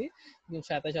ইনস্টল করছি, জুন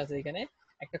 27 আছে। এখানে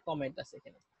একটা কমেন্ট আছে,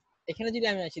 এখানে এখানে যদি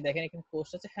আমি আসি, দেখেন এখানে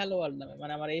পোস্ট আছে হ্যালো ওয়ার্ল্ড নামে,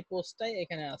 মানে আমার এই পোস্টটাই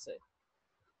এখানে আছে,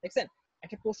 দেখছেন?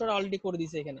 একটা পোস্টার অলরেডি করে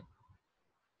দিয়েছে এখানে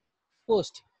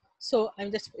পোস্ট। সো আমি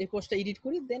জাস্ট এই পোস্টটা এডিট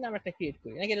করি, দেন আমরা একটা ক্রিয়েট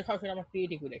করি, নাকি এটা সরাসরি আমরা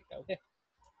ক্রিয়েটই করি একটা। ওকে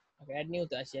ওকে, অ্যাড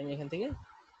নিউতে আসি আমি এখান থেকে।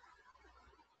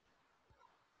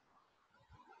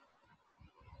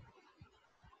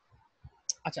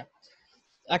 আচ্ছা,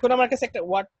 এখন আমার কাছে একটা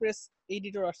ওয়ার্ডপ্রেস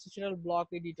এডিটর আসছে, সেটা হলো ব্লক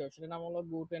এডিটর, সেটার নাম হলো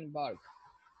গুটেনবার্গ।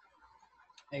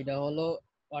 এটা হলো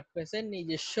ওয়ার্ডপ্রেসের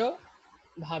নিজস্ব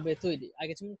ভাবে তৈরি।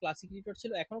 আগে যেমন ক্লাসিক এডিটর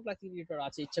ছিল, এখনো ক্লাসিক এডিটর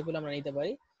আছে, ইচ্ছা করলে আমরা নিতে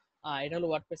পারি। এটা হলো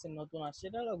ওয়ার্ডপ্রেসের নতুন আসছে,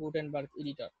 এটা হলো গুটেনবার্গ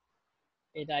এডিটর।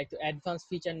 এটা একটু অ্যাডভান্স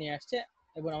ফিচার নিয়ে আসছে,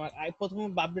 এবং আমার প্রথম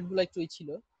আপডেট গুলো একটু ছিল,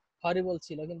 হরিবল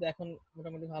ছিল, কিন্তু এখন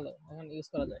মোটামুটি ভালো, এখন ইউজ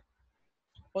করা যায়।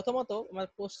 প্রথমত আমার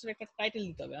পোস্টের একটা টাইটেল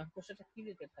দিতে হবে, আমার পোস্টটা কি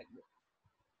রিলেটেড থাকবে,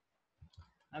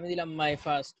 আমি দিলাম মাই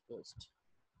ফার্স্ট পোস্ট।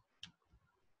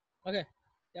 ওকে,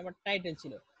 আমার টাইটেল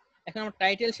ছিল। এখন আমার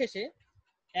টাইটেল শেষে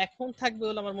এখন থাকবে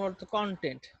হলো আমার মূলত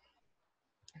কন্টেন্ট।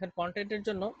 এখন কন্টেন্টের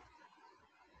জন্য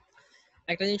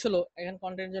একটা জিনিস হলো, এখন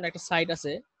কন্টেন্টের জন্য একটা সাইট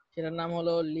আছে, সেটার নাম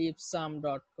হলো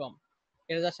lipsum.com।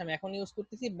 এটা জাস্ট আমি এখন ইউজ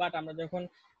করতেছি, বাট আমরা যখন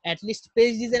অ্যাটলিস্ট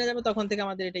পেজ ডিজাইনে যাবে, তখন থেকে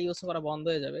আমাদের এটা ইউজ করা বন্ধ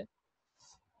হয়ে যাবে।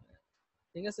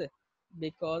 ঠিক আছে,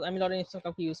 বিকজ আমি লরেন্স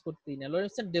কাউকে ইউজ করতেই না।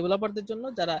 লরেন্স ডেভেলপারদের জন্য,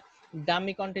 যারা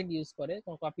ডামি কন্টেন্ট ইউজ করে,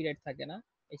 কোনো কপিরাইট থাকে না,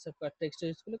 এইসব টেক্সট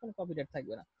ইউজ করলে কোনো কপিরাইট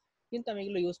থাকবে না। কিন্তু আমি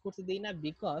এগুলো ইউজ করতে দিই না,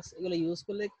 বিকজ এগুলো ইউজ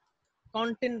করলে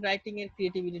কন্টেন্ট রাইটিং এর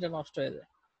ক্রিয়েটিভিটিটা নষ্ট হয়ে যায়।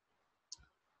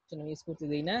 আমি ইউজ করতে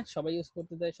দিই না, সবাই ইউজ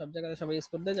করতে দেয়, সব জায়গায় সবাই ইউজ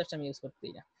করতে দেয়, জাস্ট আমি ইউজ করতে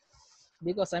দিই না।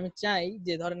 বিকজ আমি চাই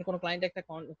যে, ধরেন কোনো ক্লায়েন্ট একটা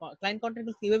ক্লায়েন্ট কন্টেন্ট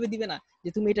কিভাবে দিবে না, যে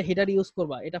তুমি এটা হেডার ইউজ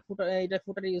করবা, এটা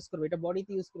ফুটার ইউজ করবে, এটা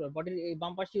বডিতে ইউজ করবে, বডির এই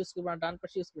বাম পাশে ইউজ করবে না ডান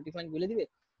পাশে ইউজ করবে, ক্লায়েন্ট বলে দিবে।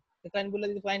 ক্লায়েন্ট বলে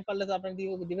দিবে, ক্লায়েন্ট পারলে তো আপনার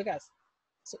দিবে কাজ।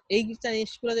 সো এই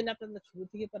জিনিসগুলো যদি আপনারা শুরু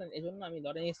থেকে পারেন, এজন্য আমি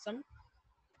লরেন ইসলাম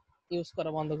ইউজ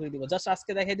করা বন্ধ করে দিব। জাস্ট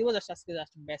আজকে দেখাই দিব, জাস্ট আজকে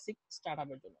জাস্ট বেসিক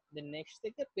স্টার্টআপের জন্য, দেন নেক্সট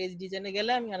থেকে পেজ ডিজাইনে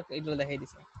গেলে আমি আর এগুলো দেখাই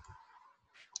দিছি।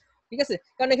 ঠিক আছে,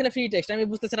 কারণ এখানে ফ্রি টেক্সট, আমি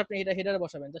বুঝতেছেন আপনি এটা হেডারে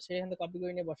বসাবেন, জাস্ট সেখান থেকে কপি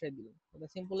করে নিয়ে বসাই দিবেন, এটা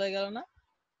সিম্পল হয়ে গেল না?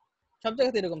 সব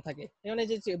জায়গাতে এরকম থাকে। যেমন এই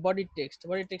যে বডি টেক্সট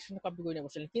কপি করে নিয়ে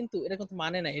বসালেন, কিন্তু এটা কিন্তু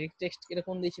মানে নাই, এর টেক্সট এটা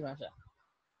কোন দেশি ভাষা,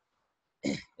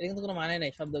 এটা কিন্তু কোনো মানে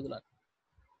নাই শব্দগুলোর।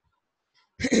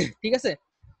 ঠিক আছে,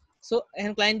 সো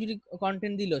এখন ক্লায়েন্ট যদি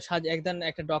কন্টেন্ট দিল, একদম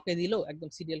একটা ডকে দিল, একদম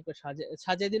সিরিয়াল করে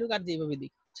সাজিয়ে দিল, আর যেভাবে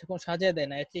দিক সে কোনো সাজিয়ে দেয়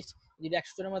না। অ্যাটলিস্ট যদি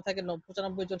 100 জনের মধ্যে থাকে,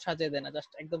 95 জন সাজিয়ে দেয় না,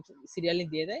 জাস্ট একদম সিরিয়ালি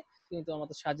দিয়ে দেয়, কিন্তু তোমার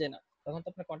মতো সাজে না। তখন তো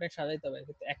আপনার কন্টেন্ট সাজাইতে হবে।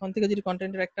 কিন্তু এখন থেকে যদি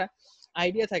কন্টেন্টের একটা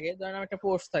আইডিয়া থাকে, ধরেন আমার একটা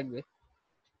পোস্ট থাকবে,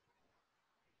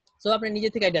 সো আপনি নিজে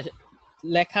থেকে আইডিয়া,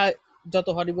 লেখা যত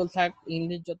হরিবল থাক,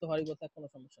 ইংলিশ যত হরিবল থাক, কোনো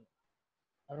সমস্যা নেই,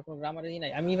 আমার কোনো গ্রামারই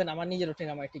নাই, আমি ইভেন আমার নিজেরও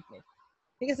গ্রামার ঠিক নেই।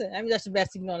 ঠিক আছে, আমি জাস্ট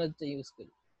বেসিক নলেজটা ইউজ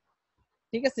করি।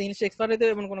 ঠিক আছে, ইংলিশ এক্সপার্ট হইতে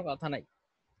এমন কোনো কথা নাই।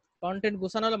 কন্টেন্ট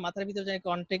গোছানো হলে মাথার ভিতরে যে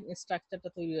কন্টেন্ট স্ট্রাকচারটা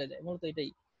তৈরি হয়ে যায়, মূলত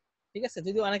এটাই। ঠিক আছে,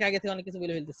 যদিও অনেক আগে থেকে অনেক কিছু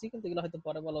বলে ফেলতেছি, কিন্তু এগুলো হয়তো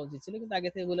পরে বলা উচিত ছিল, কিন্তু আগে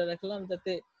থেকে বলে রাখলাম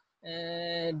যাতে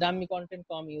ডামি কন্টেন্ট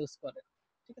কম ইউজ করে।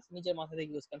 ঠিক আছে, নিজের মাথা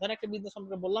থেকে ইউজ করেন। ধরেন একটা বিজনেস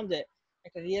সম্পর্কে বললাম যে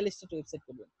একটা রিয়েল এস্টেট ওয়েবসাইট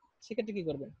করবেন, সেক্ষেত্রে কি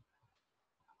করবেন?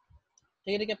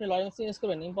 সেক্ষেত্রে কি আপনি লরেন্স ইউজ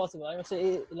করবেন? ইম্পসিবল।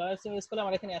 লরেন্স ইউজ করলে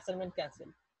আমার এখানে অ্যাসাইনমেন্ট ক্যান্সেল।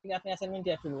 ঠিক আছে, আপনি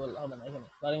অ্যাসাইনমেন্টই অ্যাপ্রুভ হবে না এখানে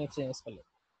লরেন্স ইউজ করলে।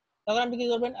 তখন আপনি কি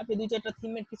করবেন? আপনি 2-4টা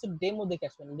থিমের কিছু ডেমো দেখে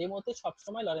আসবেন। ডেমোতে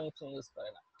সবসময় লরেন্স ইউজ করে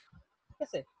না। ঠিক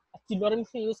আছে, লরেন্স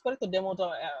ইউজ করে তো ডেমোটা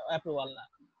অ্যাপ্রুভাল না।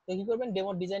 তো কি করবেন?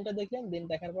 ডেমোর ডিজাইনটা দেখলেন, দেন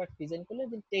দেখার পর ডিজাইন করলে,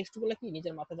 দেন টেক্সটগুলো কি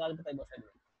নিজের মাথায় যা আসবে তাই বসাই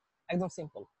দিবেন। একদম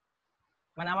সিম্পল।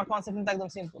 মানে আমার কনসেপ্ট কিন্তু একদম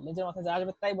সিম্পল, নিজের মাথায় যা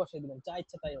আসবে তাই বসাই দিবেন, যা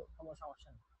ইচ্ছা তাই হোক, কোনো সমস্যা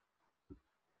নেই।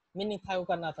 মিনিং থাকুক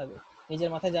আর না থাকুক, নিজের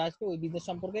মাথায় যা আসবে ওই বিজনেস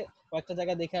সম্পর্কে কয়েকটা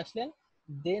জায়গায় দেখে আসলেন,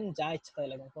 দেন যা ইচ্ছা তাই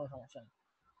লাগবে, কোনো সমস্যা নেই।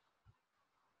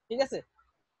 ঠিক আছে,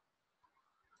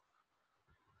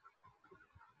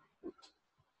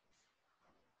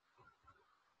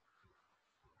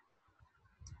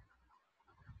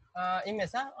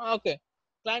 ইমেজ, হ্যাঁ, ওকে।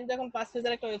 ক্লায়েন্ট যখন 5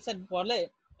 পেজের একটা ওয়েবসাইট বলে,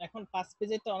 এখন 5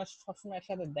 পেজের তো অনেক সবসময়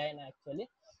একসাথে দেয় না অ্যাকচুয়ালি।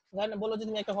 ধরেন বললো যে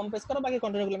তুমি একটা হোম পেজ করো, বাকি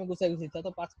কন্টেন্টগুলো আমি গুছিয়ে গুছিয়ে দিই,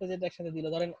 তো 5 পেজের একসাথে দিল।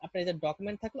 ধরেন আপনার যে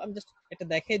ডকুমেন্ট থাকলো, আমি জাস্ট এটা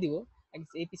দেখাই দিব,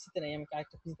 এই পিসিতে নাই, আমি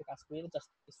আরেকটা পিসিতে কাজ করি, জাস্ট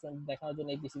স্টুডেন্ট দেখানোর জন্য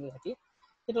এই পিসিতে থাকি।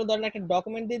 সেটা ধরেন একটা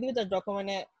ডকুমেন্ট দিয়ে দিবে, জাস্ট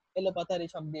ডকুমেন্টে এলোপাতারি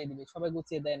সব দিয়ে দিবে, সবাই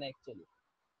গুছিয়ে দেয় না অ্যাকচুয়ালি।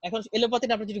 এখন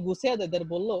এলোপাতারি আপনি যদি গুছিয়ে দেয়,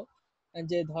 বললো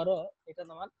যে ধরো এটা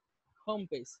তোমার হোম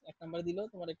পেজ, 1 নাম্বার দিল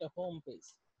তোমার একটা হোম পেজ।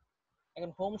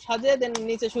 এখন হোম সাজে দেন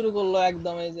নিচে শুরু করলো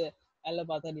একদম এই যে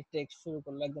এলোপাথারি টেক্সট শুরু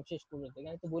করলো একদম শেষ পর্যন্ত।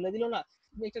 এখানে তো বলে দিল না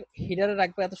তুমি একটা হেডারে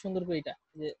রাখবে এত সুন্দর করে, এটা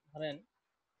যে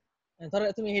ধরো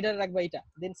তুমি হেডারে রাখবা এটা,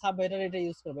 দেন সাব হেডার এটা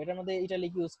ইউজ করবে, এটার মধ্যে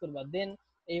ইটালিক ইউজ করবা, দেন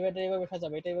এইভাবে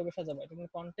সাজাবে, এটা এইভাবে সাজাবে। এটা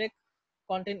কিন্তু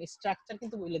কন্টেন্ট স্ট্রাকচার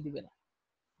কিন্তু বলে দিবে না,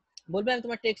 বলবে আমি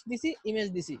তোমার টেক্সট দিছি, ইমেজ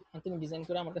দিছি, আর তুমি ডিজাইন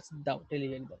করে আমার কাছে দাও,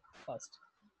 ডেলিভারি দাও ফার্স্ট।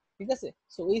 ঠিক আছে,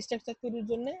 সো ওই স্ট্রাকচার তৈরির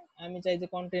জন্য আমি চাই যে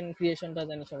কন্টেন্ট ক্রিয়েশনটা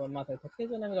জানি সবার মাথায় থাকে, এই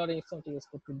জন্য আমি লরিং এক্সটেনশন ইউজ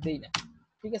করতে দেই না।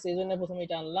 ঠিক আছে, এই জন্য প্রথমে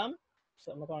এটা আনলাম, সো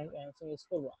আমরা কন্টেন্ট ইউজ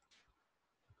করব।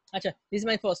 আচ্ছা, this is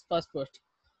my first post.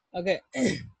 ওকে,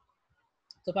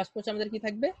 তো ফার্স্ট পোস্ট আমাদের কি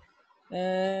থাকবে?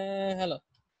 Hello,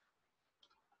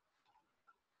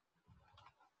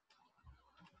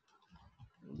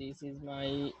 this is my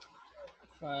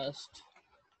first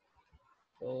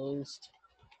post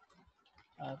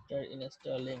after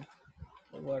installing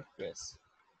WordPress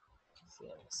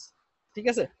CMS। ঠিক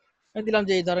আছে, আমি দিলাম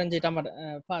যে ধরেন যে এটা আমার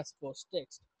ফার্স্ট পোস্ট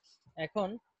টেক্সট। এখন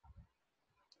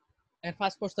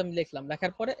ফার্স্ট পোস্ট আমি লিখলাম,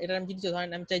 লেখার পরে এটা আমি যদি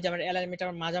ধরেন আমি চাই যে আমার অ্যালাইনমেন্ট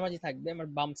আমার মাঝামাঝি থাকবে, আমার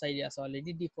বাম সাইডে আছে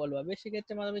অলরেডি ডিফল্ট ভাবে,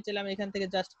 সেক্ষেত্রে মাঝামাঝি চাইলে আমি এখান থেকে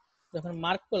জাস্ট যখন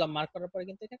মার্ক করলাম, মার্ক করার পরে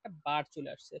কিন্তু এখানে একটা বার চলে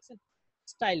আসছে, দেখছেন,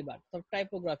 স্টাইল বার, তারপর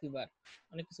টাইপোগ্রাফি বার,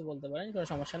 অনেক কিছু বলতে পারেন, কোনো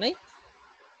সমস্যা নেই।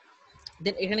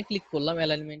 দেন এখানে ক্লিক করলাম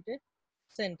অ্যালাইনমেন্টে,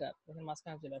 সেন্টার, এখানে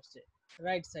মাঝখানে চলে আসছে,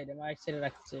 রাইট সাইডে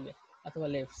রাখতে চাইলে অথবা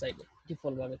লেফট সাইডে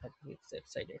ডিফল্ট ভাবে থাকে লেফট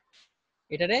সাইডে।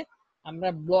 এটারে আমরা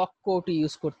ব্লক কোড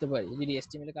ইউজ করতে পারি, যদি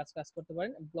এসটিএমএল এ কাজ করতে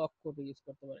পারেন ব্লক কোড ইউজ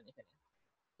করতে পারেন এখানে।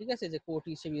 ঠিক আছে, যে কোড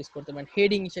হিসেবে ইউজ করতে পারেন,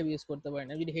 হেডিং হিসেবে ইউজ করতে পারেন।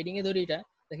 আমি যদি হেডিং এ ধরি, এটা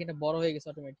দেখেন এটা বড় হয়ে গেছে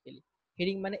অটোমেটিক্যালি।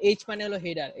 হেডিং মানে এইচ মানে হলো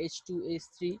হেডার, H2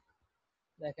 H3,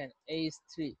 দেখেন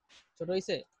H3 ছোট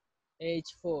হইছে,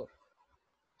 H4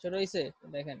 ছোট হইছে,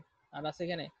 দেখেন আর আছে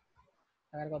এখানে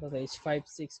থাকার কথা তো H5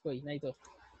 6 কই নাই তো।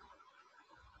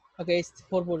 ওকে,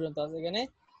 H4 পর্যন্ত আছে এখানে।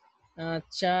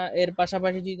 আচ্ছা, এর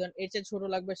পাশাপাশি যদি ধরেন এর চেয়ে ছোট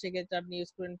লাগবে সেক্ষেত্রে আপনি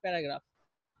ইউজ করেন প্যারাগ্রাফ।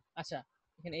 আচ্ছা,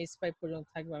 এখানে H5 পর্যন্ত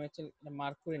থাকবে, আমি এটা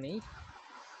মার্ক করে নেই।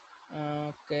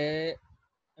 ওকে,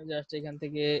 জাস্ট এখান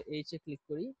থেকে H এ ক্লিক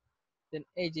করি, দেন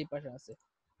এই যে পাশে আছে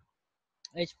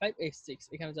H5 H6,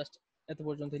 এখানে জাস্ট এত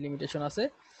পর্যন্ত লিমিটেশন আছে,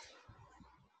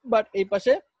 বাট এই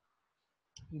পাশে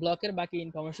ব্লকের বাকি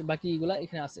ইনফরমেশন বাকিগুলা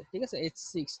এখানে আছে। ঠিক আছে,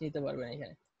 H6 নিতে পারবেন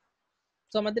এখানে।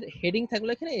 তো আমাদের হেডিং থাকলো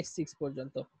এখানে H6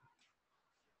 পর্যন্ত।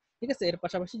 ঠিক আছে, এর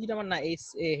পাশাপাশি যদি আমার না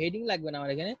হেডিং লাগবে না,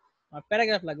 আমার এখানে আমার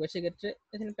প্যারাগ্রাফ লাগবে, সেক্ষেত্রে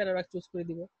এখানে প্যারাগ্রাফ চুজ করে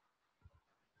দিব।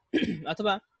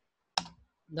 অথবা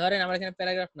ধরেন আমার এখানে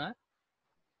প্যারাগ্রাফ না,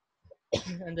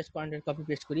 আমি জাস্ট কন্টেন্ট কপি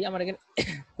পেস্ট করি, আমার এখানে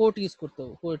কোট ইউজ করতে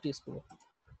হবে, কোট ইউজ করব।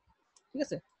 ঠিক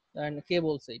আছে, ধরেন কে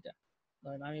বলছে এটা,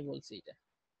 ধরেন আমি বলছি এটা।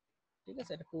 ঠিক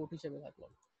আছে, এটা কোট হিসেবে থাকলো।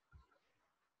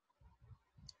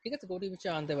 ঠিক আছে, কোট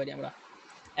হিসেবে আনতে পারি আমরা।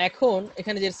 এখন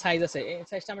এখানে যে সাইজ আছে, এই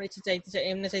সাইজটা আমরা ইচ্ছে চাইতে চাই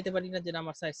এমনি চাইতে পারি না, যেটা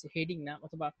আমার সাইজ হেডিং না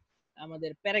অথবা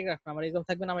আমাদের প্যারাগ্রাফ না, আমার এরকম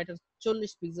থাকবে না, আমরা এটা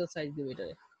 40 পিক্সেল সাইজ দেব, এটা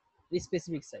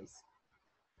স্পেসিফিক সাইজ।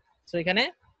 সো এখানে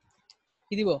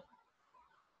কি দিব,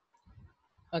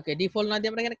 ওকে, ডিফল্ট না দিয়ে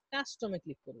আমরা এখানে কাস্টমে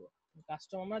ক্লিক করব।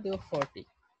 কাস্টম আমরা দেব 40।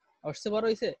 আসছে, বড়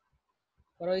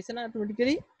হইছে না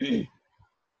অটোমেটিক্যালি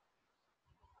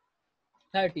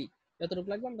 30, যতটুকু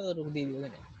লাগবে আমরা ততটুকু দিয়ে দিব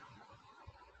এখানে।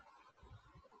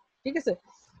 ঠিক আছে,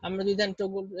 আমরা যদি দেন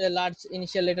টগল লার্জ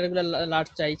ইনিশিয়াল লেটারগুলো লার্জ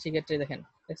চাই, সেক্ষেত্রে দেখেন,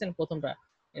 দেখছেন প্রথমটা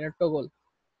এটা টগল,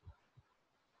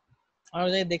 আমরা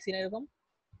যদি দেখছি না এরকম,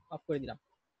 অফ করে দিলাম,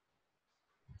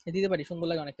 দিতে পারি, সুন্দর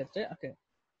লাগে অনেক ক্ষেত্রে। ওকে,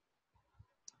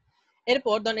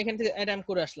 এরপর ধরেন এখান থেকে এটা আমি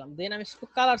করে আসলাম, দেন আমি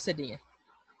কালার সেটিং এ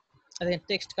দেখেন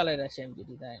টেক্সট কালার আসে, আমি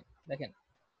যদি দেখেন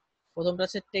প্রথমটা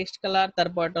হচ্ছে টেক্সট কালার,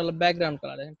 তারপরটা হলো ব্যাকগ্রাউন্ড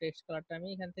কালার। দেখেন টেক্সট কালারটা আমি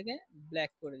এখান থেকে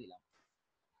ব্ল্যাক করে দিলাম,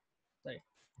 সরি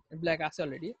ব্ল্যাক আছে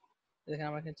অলরেডি, দেখেন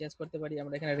আমরা এখানে চেঞ্জ করতে পারি,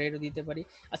 আমরা এখানে রেডও দিতে পারি।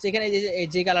 আচ্ছা, এখানে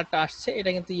যে কালারটা আসছে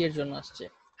এটা কিন্তু ইয়ের জন্য আসছে,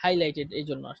 হাইলাইটেড এই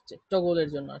জন্য আসছে, টগলের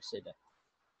জন্য আসছে এটা।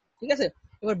 ঠিক আছে,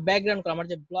 এবার ব্যাকগ্রাউন্ড কালার, আমার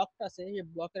যে ব্লকটা আছে এই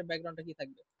ব্লকের ব্যাকগ্রাউন্ডটা কি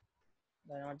থাকবে,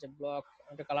 আমার যে ব্লক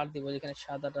একটা কালার দিব, যেখানে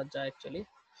সাদাটা যায় অ্যাকচুয়ালি,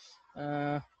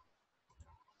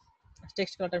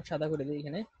 টেক্সট কালারটা আমি সাদা করে দিই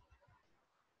এখানে।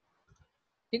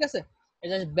 ঠিক আছে,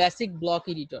 এটা বেসিক ব্লক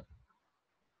এডিটর।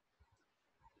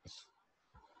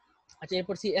 আচ্ছা,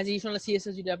 এরপর অ্যাজ ইউজুয়াল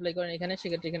সিএসএস যদি অ্যাপ্লাই করেন এখানে,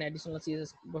 সেক্ষেত্রে এখানে অ্যাডিশনাল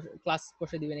সিএসএস ক্লাস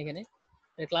বসে দিবেন, এখানে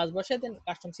ক্লাস বসে দেন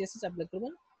কাস্টম সিএসএস অ্যাপ্লাই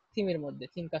করবেন থিমের মধ্যে,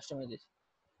 থিম কাস্টমাইজেশন।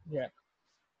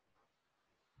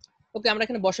 ওকে, আমরা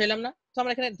এখানে বসাইলাম না, তো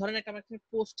আমরা এখানে ধরেন একটা আমার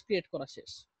পোস্ট ক্রিয়েট করা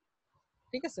শেষ।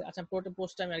 ঠিক আছে, আচ্ছা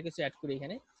পোস্টে আমি আর কিছু অ্যাড করি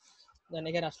এখানে, দেন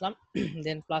এখানে আসলাম,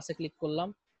 দেন প্লাসে ক্লিক করলাম।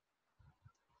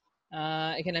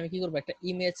 এখানে আমি কি করবো, একটা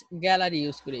ইমেজ গ্যালারি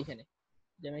ইউজ করি এখানে,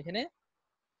 যে আমি এখানে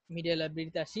মিডিয়া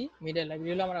লাইব্রেরিতে আসি। মিডিয়া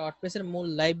লাইব্রেরি হলো আমার ওয়ার্ডপ্রেস এর মূল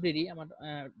লাইব্রেরি, আমার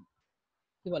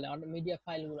কি বলে মিডিয়া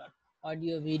ফাইলগুলো,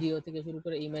 অডিও ভিডিও থেকে শুরু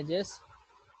করে ইমেজেস,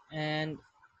 এন্ড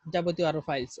যাবতীয় আরো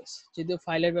ফাইলস আছে। যদিও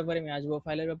ফাইলের ব্যাপারে আমি আসবো,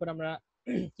 ফাইলের ব্যাপারে আমরা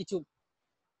কিছু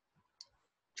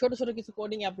ছোট ছোট কিছু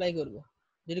কোডিং অ্যাপ্লাই করব।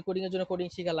 যদি কোডিং এর জন্য কোডিং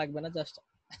শেখা লাগবে না, জাস্ট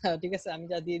ঠিক আছে আমি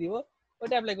যা দিয়ে দিব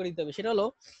ওটা অ্যাপ্লাই করে দিতে হবে। সেটা হলো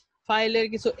ফাইলের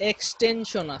কিছু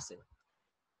এক্সটেনশন আছে,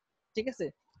 ঠিক আছে,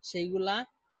 সেইগুলা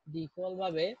ডিফল্ট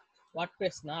ভাবে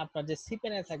ওয়ার্ডপ্রেস না আপনার যে সি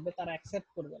প্যানেল থাকবে তারা অ্যাকসেপ্ট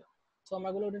করবে না। সো আমরা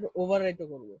গুলো ওটা ওভাররাইটও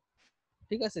করব,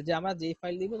 ঠিক আছে, যে আমরা যেই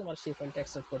ফাইল দিব তোমার সেই ফাইলটা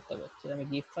অ্যাকসেপ্ট করতে হবে। সেটা আমি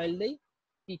গিফট ফাইল দেই,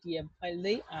 পিটিএফ ফাইল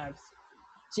দেই, আর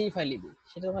যেই ফাইলই দিই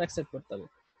সেটা তোমার অ্যাকসেপ্ট করতে হবে।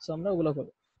 সো আমরা ওগুলো করব।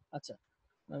 আচ্ছা,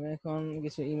 আমি এখন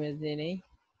কিছু ইমেজ দিয়ে নেই।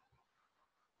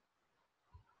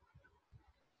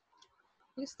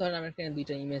 ঠিক আছে, ধরেন আমি এখানে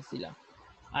দুইটা ইমেজ দিলাম।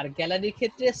 আর গ্যালারির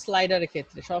ক্ষেত্রে, স্লাইডারের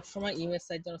ক্ষেত্রে সব সময় ইমেজ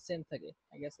সাইজ যেন সেম থাকে।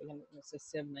 আই গেস এখানে ইমেজ সাইজ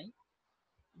সেম নাই,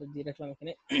 তো দিয়ে রাখলাম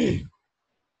এখানে।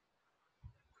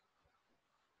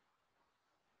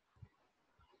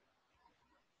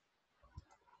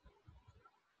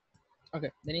 ওকে,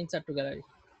 দেন ইনসার্ট টু গ্যালারি।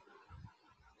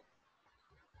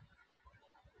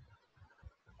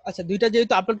 আচ্ছা, দুইটা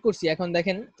যেহেতু আপলোড করছি, এখন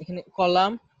দেখেন এখানে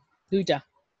কলাম দুইটা,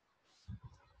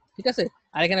 ঠিক আছে,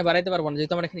 আর এখানে বাড়াইতে পারবো না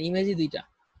যেহেতু আমার এখানে ইমেজই দুইটা,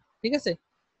 ঠিক আছে।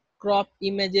 ক্রপ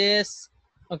ইমেজেস,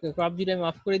 ওকে, ক্রপ যদি আমি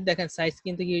অফ করি দেখেন সাইজ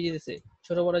কিন্তু কি হয়ে যেতেছে,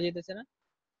 ছোট বড় যেতেছে না।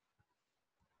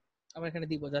 আমরা এখানে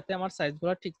দিব যাতে আমার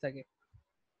সাইজগুলো ঠিক থাকে।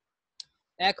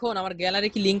 এখন আমার গ্যালারি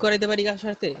কি লিংক করাইতে পারি কার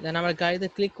সাথে? দেন আমার গ্যালারিতে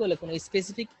ক্লিক করলে কোনো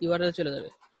স্পেসিফিক ইউআরএল চলে যাবে,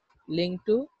 link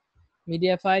two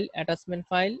media file, attachment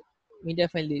file, media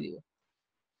file দিয়ে দিব।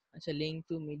 আচ্ছা, লিংক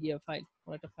টু মিডিয়া ফাইল,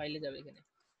 কোন একটা ফাইলে যাবে এখানে।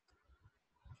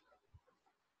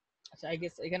 আচ্ছা, আই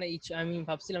গেস এখানে আমি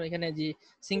ভাবছিলাম এখানে যে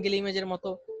সিঙ্গেল ইমেজের মতো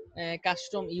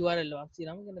কাস্টম ইউআরএল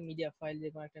ভাবছিলাম, কিন্তু মিডিয়া ফাইল, যে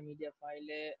কোনো একটা মিডিয়া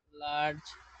ফাইলে, লার্জ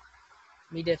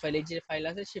মিডিয়া ফাইল, এই যে ফাইল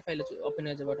আছে সেই ফাইলে ওপেন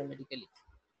হয়ে যাবে অটোমেটিক্যালি,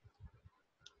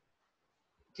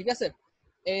 ঠিক আছে।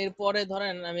 এরপরে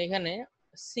ধরেন আমি এখানে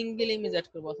সিঙ্গেল ইমেজ অ্যাড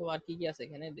করবো, অথবা আর কি কি আছে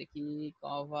এখানে দেখি,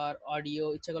 কভার, অডিও,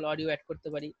 ইচ্ছা করলে অডিও অ্যাড করতে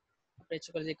পারি, আপনি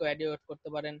ইচ্ছা করলে যে কেউ অডিও অ্যাড করতে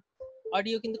পারেন।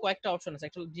 অডিও কিন্তু কয়েকটা অপশন আছে,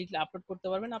 একটা ডিরেক্টলি আপলোড করতে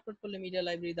পারবেন, আপলোড করলে মিডিয়া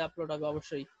লাইব্রেরিতে আপলোড হবে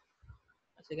অবশ্যই।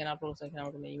 সেখানে আপলোড আছে, এখানে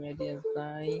আমার কোনো ইমেজ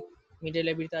নাই, মিডিয়া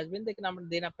লাইব্রেরিতে আসবেন, দেখেন আমরা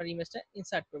দেন আপনার ইমেজটা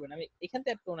ইনসার্ট করবেন। আমি এখান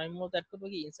থেকে অ্যাড করব না, আমি মূলত অ্যাড করবো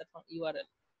কি ইনসার্ট ফ্রম ইউআরএল।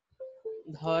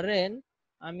 ধরেন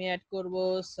আমি অ্যাড করব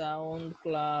সাউন্ড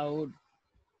ক্লাউড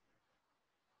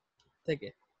থেকে,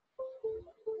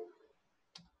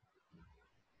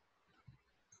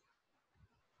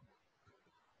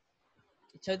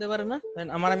 ইচ্ছা হতে পারে না,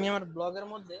 আমি আমার ব্লগের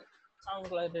মধ্যে সাউন্ড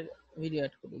ক্লাউডের ভিডিও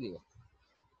অ্যাড করে দিব।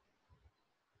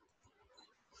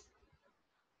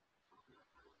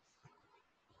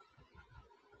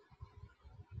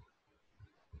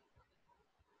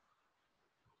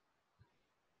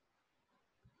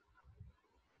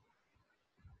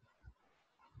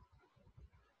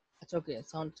 আচ্ছা, ওকে,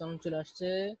 সাউন্ড সাউন্ড চলে আসছে।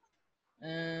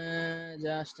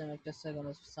 জাস্ট আমি একটা সেকেন্ড,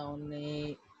 সাউন্ড নেই,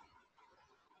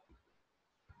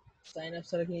 সাইন আপ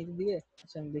ছাড়া কি নিতে দিবে?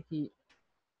 আচ্ছা, আমি দেখি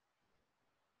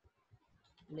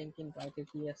লিঙ্কিন পার্কে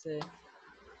কি আছে।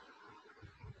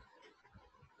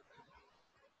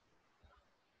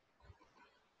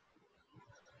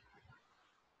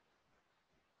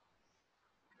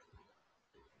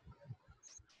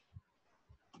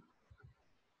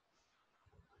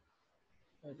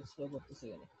 এটা স্লো করতেছে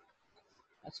কেন?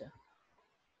 আচ্ছা,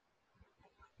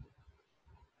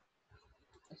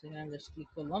 আচ্ছা, এখানে আমি জাস্ট ক্লিক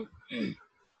করলাম।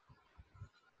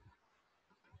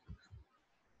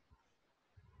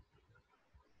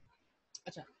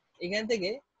 আচ্ছা, এখান থেকে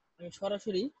আমি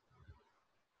সরাসরি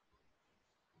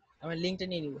আমার লিঙ্কটা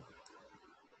নিয়ে নিব,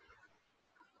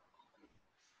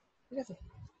 ঠিক আছে।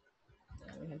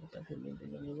 আমি এখান থেকে লিঙ্কটা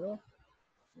নিয়ে নিব,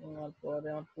 নেওয়ার পরে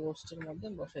আমার পোস্টের মধ্যে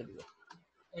বসাই দিব,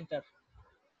 এন্টার।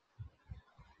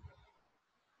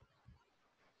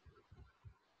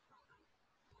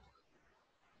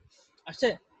 আসছে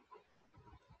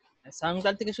সাউন্ড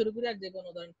ক্লাউড থেকে শুরু করে আর যে কোনো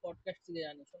ধরেন পডকাস্ট থেকে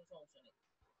জানি, কোনো সমস্যা নেই,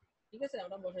 ঠিক আছে,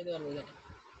 আমরা বসাই দিতে পারবো এখানে।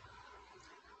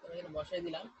 এখানে বসাই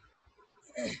দিলাম।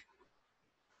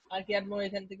 আর কি আনবো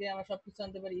এখান থেকে, আমরা সবকিছু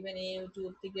আনতে পারি, ইভেন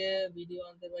ইউটিউব থেকে ভিডিও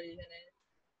আনতে পারি এখানে,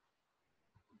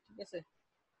 ঠিক আছে।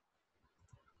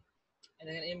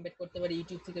 এখানে এমবেড করতে পারি,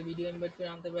 ইউটিউব থেকে ভিডিও এমবেড করে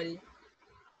আনতে পারি,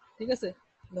 ঠিক আছে।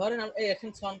 ধরেন এই এখন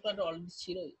সাউন্ডক্লাউড অলরেডি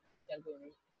ছিল, খেয়াল করে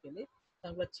নিই, অ্যাকচুয়ালি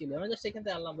সাউন্ডক্লাউড ছিল, আমি জাস্ট এখান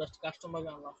থেকে আনলাম, জাস্ট কাস্টম ভাবে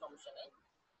আনলাম, সমস্যা নেই।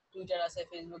 টুইটার আছে,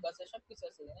 ফেসবুক আছে, সবকিছু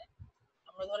আছে এখানে।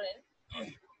 আমরা ধরেন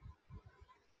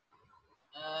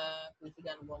কোথা থেকে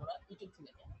আনবো, আমরা ইউটিউব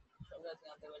থেকে না, সব জায়গা থেকে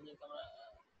আনতে পারি, যেহেতু আমরা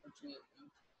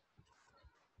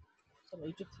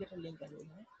ইউটিউব থেকে একটা লিঙ্ক আসবে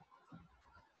এখানে।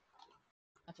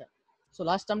 আচ্ছা, সো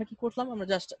লাস্ট আমরা কি করলাম, আমরা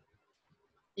জাস্ট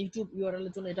ইউটিউব ইউআরএল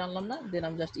এর জন্য এটা আনলাম না, দেন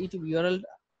আমি just YouTube URL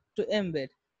two embed,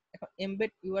 এখন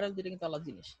এমবেড ইউআরএল দুটো কিন্তু আলাদা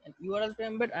জিনিস। ইউআরএল টু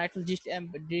এমবেড আর একটা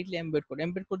directly embed code.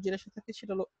 Embed code যেটা সাথে থাকে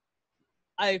সেটা হলো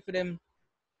আইফ্রেম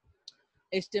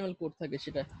এইচটিএমএল কোড থাকে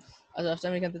সেটা। আর জাস্ট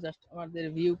আমি এখান থেকে জাস্ট আমাদের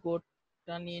ভিউ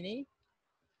কোডটা নিয়ে নেই,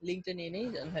 লিঙ্কটা নিয়ে নেই,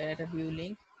 একটা ভিউ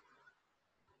লিঙ্ক।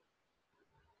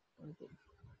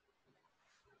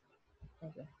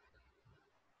 ওকে,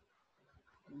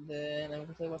 দেন আমি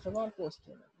কোথায় বসাবো? আমার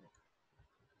পোস্টে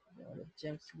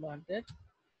জেমস ব্লান্টেড,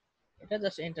 এটা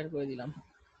জাস্ট এন্টার করে দিলাম।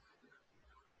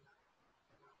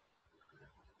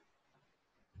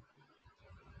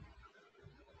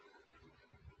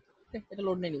 এটা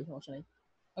লোড নিয়ে নিবে, সমস্যা নাই।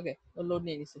 ওকে, লোড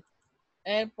নিয়ে নিছে।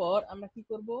 এরপর আমরা কি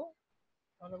করব?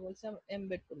 আমরা বলছি আমরা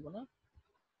এমবেড করব না।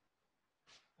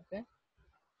 ওকে,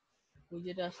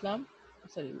 উইজেটে আসলাম,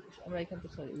 সরি আমরা এখান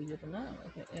থেকে, সরি উইজেটে না,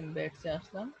 এমবেডসে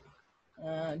আসলাম,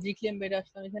 ডিরেক্টলি এমবেডে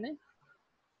আসলাম, এখানে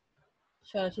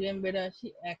সরাসরি এমবেডে আসি।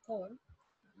 এখন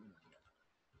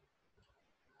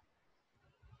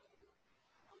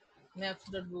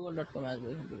maps.google.com আসবে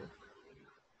এখান থেকে।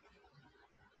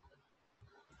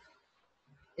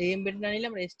 এই এমবেড না নিলে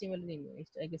আমরা HTML নিব,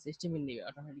 আই গেস HTML নিবে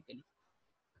অটোমেটিক্যালি।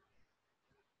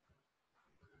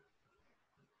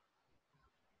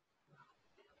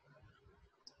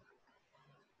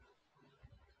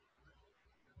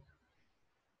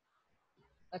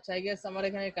 আচ্ছা, আই গেস আমার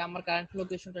এখানে আমার কারেন্ট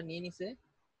লোকেশনটা নিয়ে নিছে।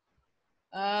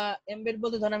 এমবেড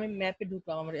বলতে ধর আমি ম্যাপে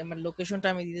ঢুকলাম, আমার আমার লোকেশনটা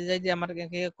আমি দিতে যাই, যে আমার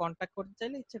কন্ট্যাক্ট করতে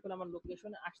চাইলে ইচ্ছে করে আমার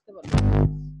লোকেশনে আসতে পারবে।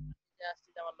 যে আসছি,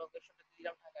 যে আমার লোকেশনটা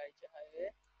দিলাম ঢাকা এইচ হাইওয়ে,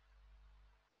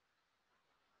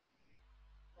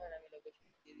 আমি লোকেশন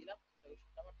দিয়ে দিলাম,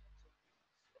 লোকেশনটা আমার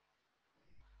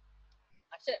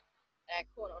আসে।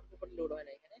 এখন অটোর উপর লোড হয়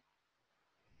না এখানে।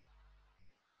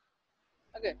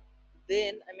 ওকে,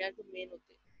 দেন আমি আসবো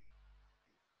মেনুতে।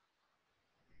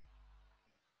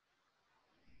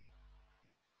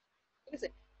 ঠিক আছে,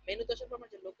 মেনুতে আসার পর আমার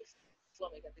যে লোকেশন,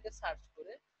 আমি এখান থেকে সার্চ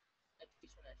করে একটু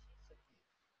পিছনে আসি, একটু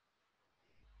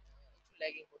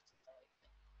ল্যাগিং করছে আমার এখানে।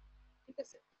 ঠিক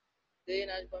আছে, দেন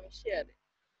আসবো আমি শেয়ারে,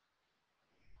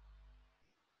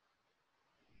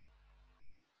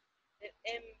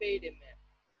 এমবেড ম্যাপ।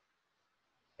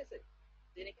 ঠিক আছে,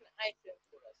 দেন এখানে আইফ্রেম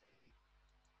কোড আছে,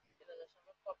 এটা জাস্ট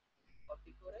আমরা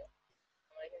কপি করে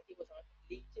আমরা এখানে কি করছি, আমরা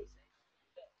লিংক চাইছি,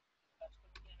 এটা কাজ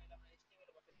করতে গিয়ে আমরা HTML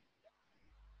এ বসাই দিলাম।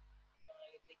 আমরা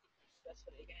আগে দেখি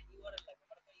আসলে এখানে ইউআরএল লাগবে,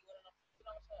 আমরা তো ইউআরএল অপশন ছিল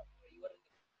আমার সাথে, ইউআরএল দিব।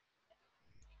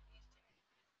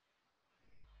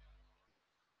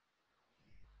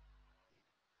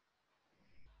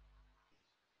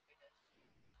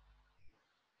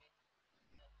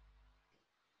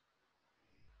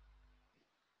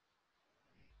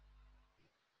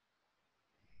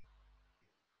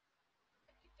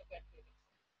 টিকটক অ্যাড করে দিচ্ছি।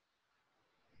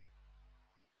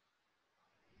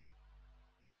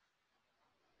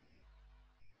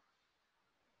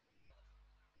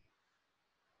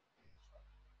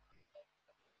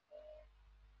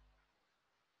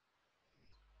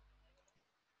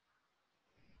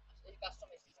 এই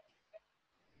কাস্টমাইজ,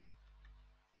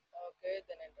 ওকে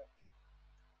দেন এন্টার।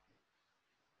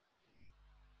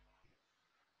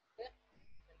 ওকে,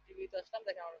 টিভিতে আসলাম,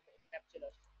 দেখেন আমার ম্যাপ চলে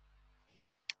আসছে।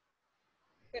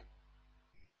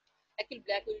 অ্যাকচুয়ালি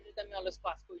ব্ল্যাক উইডোতে আমি অলওয়েজ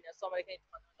পাস করি না, সো আমার এখানে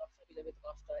অপশন খুঁজে পেতে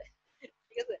কষ্ট হয়।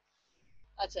 ঠিক আছে,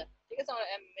 আচ্ছা ঠিক আছে, আমার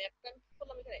ম্যাপটা আমি কি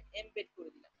করলাম, এখানে এমবেড করে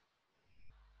দিলাম।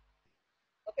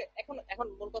 ওকে, এখন এখন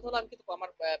মূল কথা হলো আমি কিন্তু আমার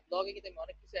ব্লগে কিন্তু আমি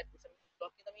অনেক কিছু অ্যাড করছি।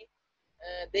 ব্লগ কিন্তু আমি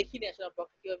দেখিনি আসলে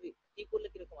ব্লগটা কিভাবে কি করলে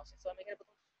কিরকম আসে। সো আমি এখানে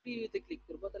প্রথম প্রিভিউতে ক্লিক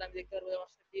করবো, তাহলে আমি দেখতে পারবো আমার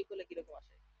সাথে প্রিভিউ করলে কিরকম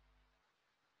আসে।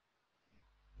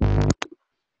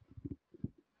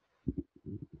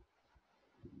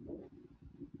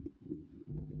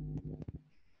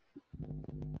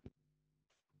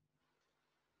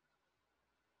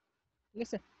 ঠিক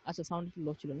আছে, আচ্ছা সাউন্ড একটু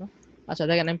লো ছিল না। আচ্ছা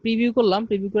দেখেন আমি প্রিভিউ করলাম,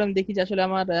 প্রিভিউ করে আমি দেখি যে আসলে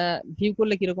আমার ভিউ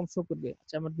করলে কিরকম শো করবে।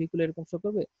 আচ্ছা আমার ভিউ করলে এরকম শো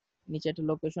করবে, নিচে একটা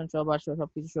লোকেশন সব আসবে,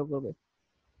 সবকিছু শো করবে।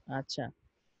 আচ্ছা,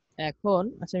 এখন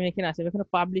আচ্ছা আমি এখানে আছি, আমি এখানে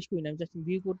পাবলিশ করি না, আমি জাস্ট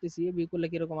ভিউ করতেছি, ভিউ করলে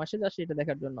কিরকম আসে জাস্ট এটা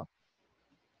দেখার জন্য।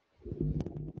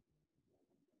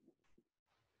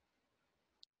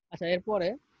 আচ্ছা এরপরে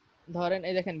ধরেন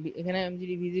এই দেখেন এখানে আমি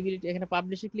যদি ভিজিবিলিটি এখানে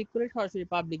পাবলিশে ক্লিক করে সরাসরি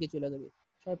পাবলিকে চলে যাবে,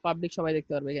 সবাই পাবলিক সবাই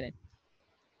দেখতে পারবে এখানে।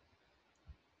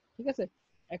 ঠিক আছে,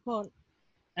 এখন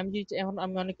আমি যদি এখন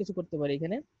আমি অনেক কিছু করতে পারি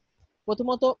এখানে।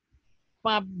 প্রথমত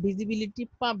ভিজিবিলিটি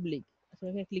পাবলিক, আচ্ছা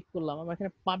এখানে ক্লিক করলাম, আমরা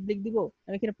এখানে পাবলিক দিব,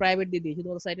 আমি এখানে প্রাইভেট দিয়ে দিই,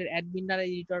 শুধুমাত্র সাইটের অ্যাডমিন আর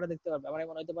এডিটরটা দেখতে পারবে। আমার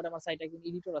মনে হতে পারে আমার সাইটে একজন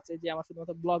এডিটর আছে যে আমার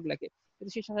শুধুমাত্র ব্লগ লেখে,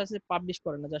 কিন্তু সে সাথে সাথে পাবলিশ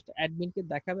করে না, জাস্ট অ্যাডমিনকে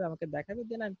দেখাবে, আমাকে দেখাবে,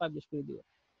 দেন আমি পাবলিশ করে দিব।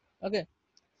 ওকে,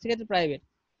 সেক্ষেত্রে প্রাইভেট।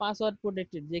 পাসওয়ার্ড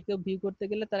প্রোটেক্টেড, যে কেউ ভিউ করতে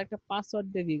গেলে তার একটা পাসওয়ার্ড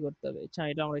দিয়ে ভিউ করতে হবে,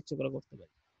 এটা আমরা ইচ্ছে করে করতে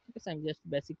পারি। ঠিক আছে, আমি জাস্ট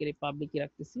বেসিক্যালি পাবলিকই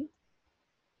রাখতেছি।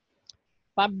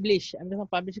 পাবলিশ, আমি যখন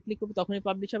পাবলিশে ক্লিক করব তখনই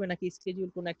পাবলিশ হবে নাকি স্কেডিউল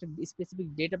কোন একটা স্পেসিফিক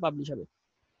ডেটে পাবলিশ হবে?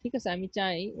 ঠিক আছে, আমি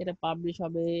চাই এটা পাবলিশ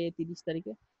হবে 30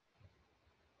 তারিখে।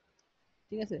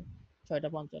 ঠিক আছে,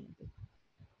 6:55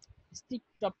 stick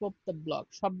top of the blog,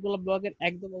 সবগুলো ব্লগের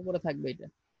একদম উপরে থাকবে এটা।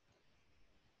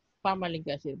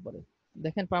 পার্মালিঙ্কে আসি এরপরে।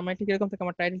 দেখেন পার্মালিঙ্ক কিরকম থাকে,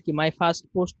 আমার টাইটেল কি মাই ফার্স্ট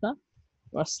পোস্ট না,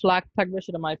 আর স্ল্যাগ থাকবে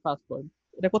সেটা মাই ফার্স্ট পোস্ট।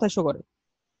 এটা কোথায় শো করে?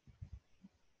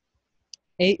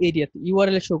 এই এরিয়াতে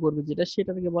ইউআরএল শো করবে যেটা,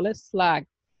 সেটা থেকে বলে স্ল্যাগ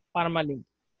পার্মালিঙ্ক।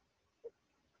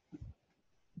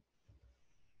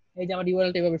 এই যে আমার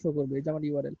ইউআরএলটা এভাবে শো করবে, এই যে আমার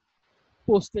ইউআরএল,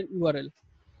 পোস্টের ইউআরএল।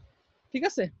 ঠিক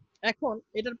আছে, এখন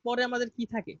এটার পরে আমাদের কি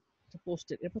থাকে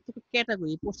পোস্টের, এরপর থেকে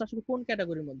ক্যাটাগরি। পোস্ট আসলে কোন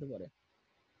ক্যাটাগরির মধ্যে পড়ে?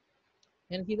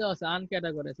 এখানে কি দেওয়া আছে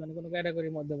আনক্যাটাগরাইজ, মানে কোনো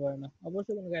ক্যাটাগরির মধ্যে পড়ে না,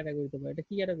 অবশ্যই কোনো ক্যাটাগরিতে পড়ে। এটা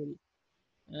কি ক্যাটাগরি?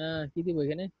 কি দিব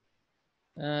এখানে?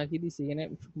 কি দিছি এখানে?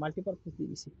 মাল্টিপারপাস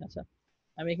দিছি। আচ্ছা,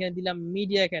 আমি এখানে দিলাম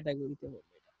মিডিয়া ক্যাটাগরিতে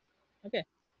পড়বে এটা। ওকে,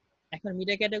 এখন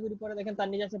মিডিয়া ক্যাটাগরি পরে দেখেন তার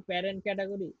নিচে আছে প্যারেন্ট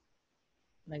ক্যাটাগরি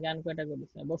নাকি আনক্যাটাগরি।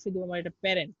 অবশ্যই দিব আমার এটা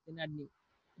প্যারেন্ট,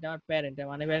 এটা আমার প্যারেন্ট,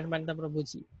 মানে প্যারেন্ট মানে আমরা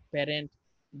বুঝি প্যারেন্ট,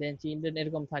 দেন চিলড্রেন,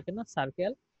 এরকম থাকে না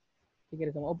সার্কেল, ঠিক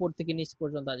এরকম উপর থেকে নিচ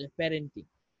পর্যন্ত আছে প্যারেন্টিং।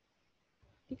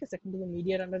 ঠিক আছে, এখন থেকে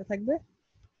মিডিয়ার আন্ডারে থাকবে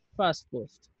ফার্স্ট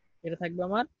পোস্ট, এটা থাকবে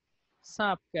আমার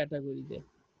সাব ক্যাটাগরিতে।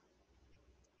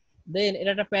 দেন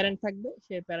এটা একটা প্যারেন্ট থাকবে,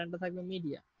 সেই প্যারেন্টটা থাকবে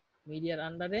মিডিয়া, মিডিয়ার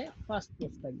আন্ডারে ফার্স্ট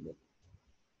পোস্ট থাকবে।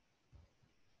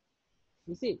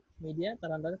 বুঝছি, মিডিয়া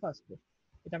তার আন্ডারে ফার্স্ট পোস্ট,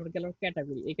 এটা আমরা গেলাম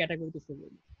ক্যাটাগরি, এই ক্যাটাগরিতে শো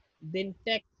করবে। দেন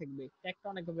ট্যাগ থাকবে, ট্যাগটা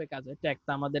অনেকভাবে কাজ হয়।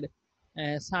 ট্যাগটা আমাদের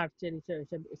সার্চের হিসেবে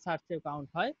সার্চে কাউন্ট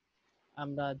হয়।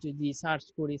 আমরা যদি সার্চ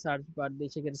করি, সার্চ বার দিই,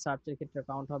 সেক্ষেত্রে সার্চের ক্ষেত্রে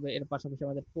কাউন্ট হবে। এর পাশাপাশি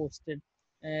আমাদের পোস্টের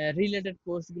রিলেটেড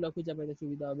পোস্ট গুলো খুঁজে পেতে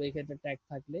সুবিধা হবে এই ক্ষেত্রে ট্যাগ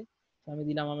থাকলে। আমি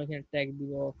দিলাম, আমি এখানে ট্যাগ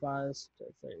দিব ফার্স্ট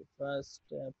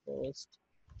পোস্ট,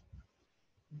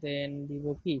 দেন দিব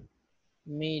কি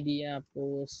মিডিয়া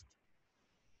পোস্ট,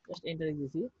 জাস্ট এন্টার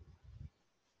দিয়েছি।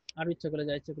 আর ইচ্ছা করলে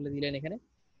যা ইচ্ছা করলে দিলেন এখানে।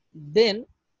 দেন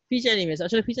ফিচার ইমেজ,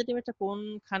 আসলে ফিচার ইমেজটা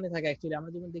কোনখানে থাকে অ্যাকচুয়ালি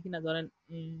আমরা যখন দেখি না, ধরেন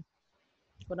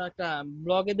কোনো একটা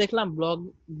ব্লগে দেখলাম,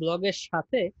 ব্লগের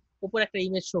সাথে উপরে একটা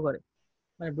ইমেজ শো করে,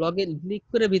 মানে ব্লগে ক্লিক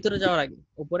করে ভিতরে যাওয়ার আগে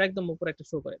উপরে একদম উপরে একটা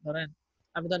শো করে। ধরেন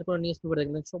আপনি ধরেন কোনো নিউজ পেপার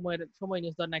দেখলেন, সময়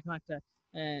নিউজ, ধরেন এখন একটা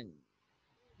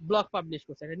ব্লগ পাবলিশ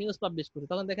করছে, একটা নিউজ পাবলিশ করছে,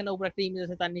 তখন দেখেন উপরে একটা ইমেজ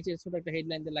আছে, তার নিচে ছোট একটা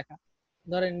হেডলাইন দিয়ে লেখা।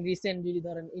 ধরেন রিসেন্ট যদি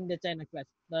ধরেন ইন্ডিয়া চায়না ক্লাশ,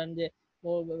 ধরেন যে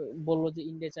বললো যে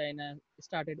ইন্ডিয়া চায়না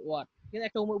স্টার্টেড ওয়ার, কিন্তু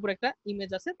একটা উপরে একটা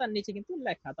ইমেজ আছে, তার নিচে কিন্তু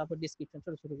লেখা, তারপর ডিসক্রিপশন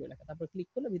ছোট ছোট করে লেখা, তারপর ক্লিক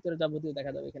করলে ভিতরে যাবতীয়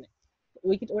দেখা যাবে এখানে।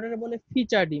 ওইটা বলে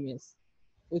ফিচার্ড ইমেজ।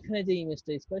 ওইখানে যে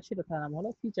ইমেজটা ইউজ করে সেটা তার নাম হলো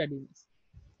ফিচার্ড ইমেজ।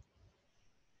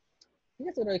 ঠিক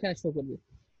আছে, ওটা এখানে শো করবে।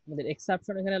 আমাদের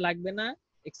এক্সেপশন এখানে লাগবে না,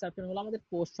 এক্সেপশন হলো আমাদের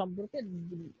পোস্ট সম্পর্কে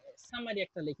সামারি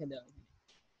একটা লিখে দেওয়া।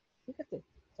 ঠিক আছে,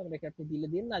 সামারি আপনি দিলে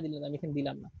দিন, না দিলে আমি এখানে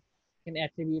দিলাম না। এখানে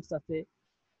অ্যাট্রিবিউটস আছে,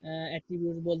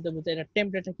 অ্যাট্রিবিউটস বলতে বোঝায় এটা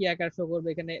টেমপ্লেটটা কি আকার শো করবে।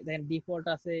 এখানে দেখেন ডিফল্ট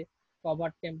আছে, cover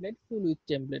template, full with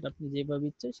template, আপনি যেভাবে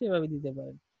ইচ্ছে সেভাবে দিতে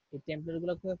পারেন। এই টেমপ্লেট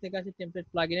গুলো কোথা থেকে আসে? টেমপ্লেট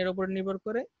প্লাগইনের উপর নির্ভর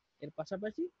করে, এর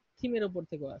পাশাপাশি থিমের উপর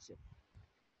থেকেও আসে।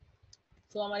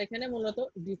 তো আমার এখানে মূলত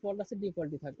ডিফল্ট আছে,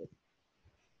 ডিফল্টই থাকবে।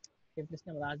 টেমপ্লেট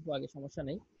আমরা আসবো আগে, সমস্যা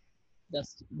নেই,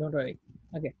 জাস্ট ডোন্ট ওয়ারি।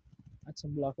 ওকে, আচ্ছা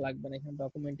ব্লক লাগবে না, এখানে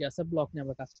ডকুমেন্টে আছে, ব্লক নিয়ে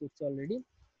আমরা কাজ করছি অলরেডি।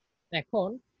 এখন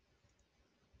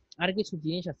আর কিছু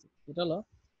জিনিস আছে, যেটা হলো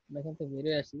আমরা এখান থেকে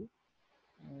বেরিয়ে আসি,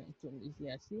 একটু ইজি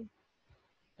আসি।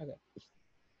 ওকে,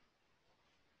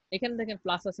 এখানে দেখেন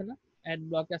প্লাস আছে না, অ্যাড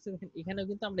ব্লক আছে, এখানেও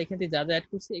কিন্তু আমরা এখান থেকে যা যা অ্যাড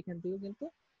করছি এখান থেকেও কিন্তু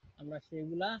আমরা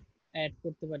সেগুলা অ্যাড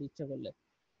করতে পারি ইচ্ছা করলে।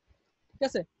 ঠিক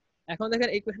আছে, এখন দেখেন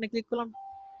এই কোশ্চেনে ক্লিক করলাম,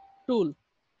 টুল।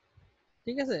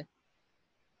 ঠিক আছে,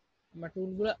 আমরা টুল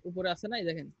গুলা উপরে আছে না, এই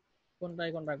দেখেন কোনটা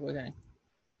কোন রাখবো, এখানে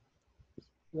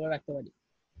এগুলো রাখতে পারি।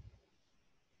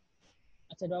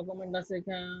 আচ্ছা ডকুমেন্ট আছে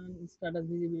এখানে, স্ট্যাটাস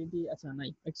ভিজিবিলিটি আচ্ছা নাই,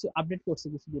 কিছু আপডেট করছে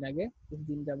কিছুদিন আগে,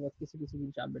 কিছুদিন যাবত কিছু কিছু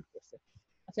জিনিস আপডেট করছে।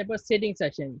 আচ্ছা এরপর সেটিংস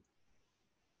আসি আমি,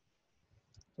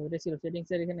 ওটা ছিল সেটিংস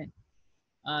এর এখানে।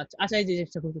 আচ্ছা আচ্ছা, এই যে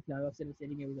জিনিসটা খুঁজতেছিলাম ওয়েবসাইটের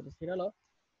সেটিং এর ভিতরে, সেটা হলো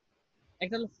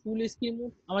একটা হলো ফুল স্ক্রিন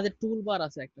মোড। আমাদের টুল বার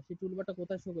আছে একটা, সেই টুল বারটা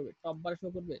কোথায় শো করবে? টপ বার শো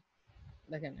করবে।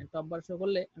 দেখেন টপ বার শো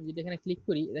করলে আমি যদি এখানে ক্লিক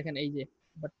করি, দেখেন এই যে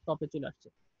টপে চলে আসছে।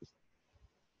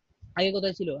 আগে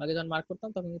কোথায় ছিল? আগে যখন মার্ক করতাম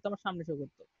তখন কিন্তু আমার সামনে শো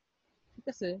করতো। ঠিক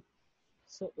আছে,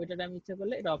 সো ওইটা আমি ইচ্ছা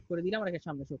করলে এটা অফ করে দিলাম, আর এখানে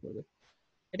সামনে শো করবে।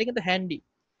 এটা কিন্তু হ্যান্ডি,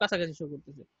 কাছাকাছি শো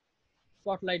করতেছে।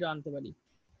 স্পটলাইটও আনতে পারি।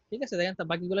 ঠিক আছে, দেখেন তা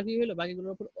বাকিগুলো কি হলো,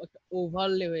 বাকিগুলোর উপর একটা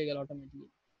ওভারলে হয়ে গেল অটোমেটিকলি,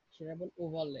 সেটা বল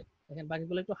ওভারলে। দেখেন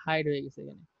বাকিগুলো একটু হাইড হয়ে গেছে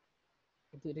এখানে,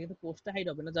 কিন্তু এটা কিন্তু পোস্টটা হাইড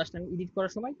হবে না, জাস্ট আমি এডিট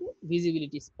করার সময় একটু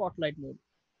ভিজিবিলিটি স্পটলাইট মোড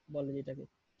বলে যেটাকে,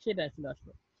 সেটা আসলে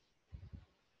আসলো।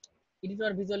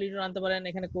 এডিটর, ভিজুয়াল এডিটর আনতে পারেন,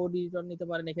 এখানে কোড এডিটর নিতে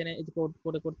পারেন, এখানে কোড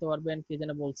করে করতে পারবেন, কে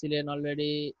যেন বলছিলেন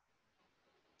অলরেডি।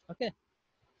 ওকে,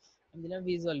 আমি দিলাম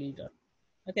ভিজুয়াল এডিটর।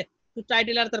 ওকে, তো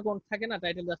টাইটেল আর তার কোন থাকে না,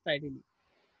 টাইটেল জাস্ট টাইটেল।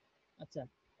 আচ্ছা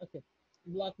ওকে,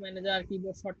 ব্লক ম্যানেজার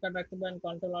কিবোর্ড শর্টকাট রাখতে পারেন,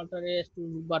 কন্ট্রোল অল্টার এস টু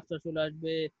বারটা চলে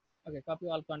আসবে। ওকে, copy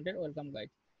all content welcome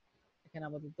guide, এখানে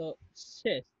আপাতত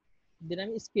শেষ। দেন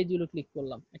আমি স্কেডিউলে ক্লিক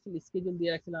করলাম, অ্যাকচুয়ালি স্কেডিউল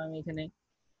দিয়ে রাখছিলাম আমি এখানে,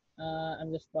 আমি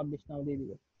জাস্ট পাবলিশ নাও দিয়ে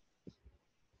দিব,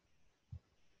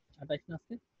 28 না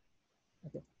আজকে।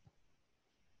 ওকে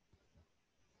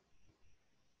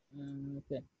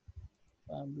ওকে,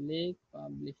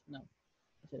 পাবলিশ নাও,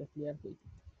 সেটা ক্লিয়ার করি।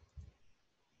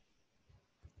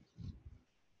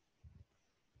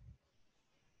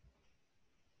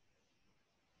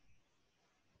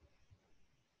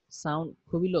 সাউন্ড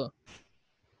খুবই লো,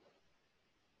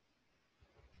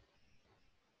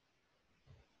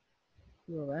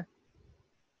 কি হবে?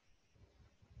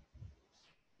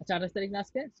 আচ্ছা 28 তারিখ না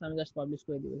আজকে, আমি জাস্ট পাবলিশ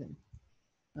করে দিব এখানে,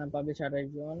 পাবলিশ 28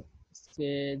 জন,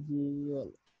 স্কেডিউল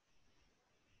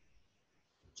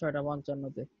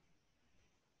 6:55-তে,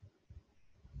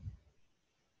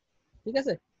 ঠিক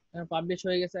আছে। পাবলিশ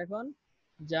হয়ে গেছে, এখন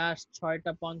জাস্ট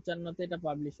 6:55-তে এটা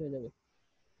পাবলিশ হয়ে যাবে,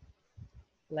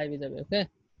 লাইভে যাবে। ওকে,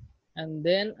 এন্ড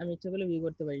দেন আমি ইচ্ছা করলে ভিউ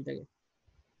করতে পারি এটাকে।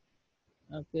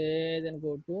 ওকে, দেন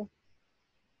গো টু,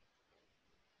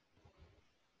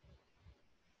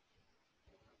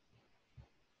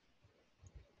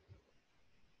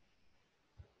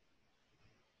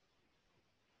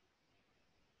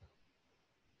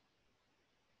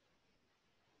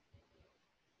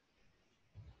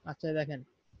 আচ্ছা দেখেন,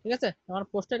 ঠিক আছে, আমার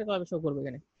পোস্টার কবে শো করবে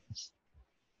এখানে।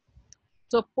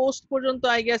 তো পোস্ট পর্যন্ত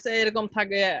আই গেস এরকম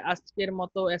থাকে, আজকের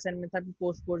মতো অ্যাসাইনমেন্ট থাকবে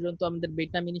পোস্ট পর্যন্ত, আমাদের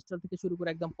বেটা মিনিস্টার থেকে শুরু করে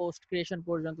একদম পোস্ট ক্রিয়েশন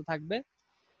পর্যন্ত থাকবে,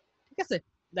 ঠিক আছে।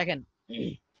 দেখেন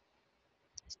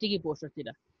স্টিকি পোস্ট হচ্ছে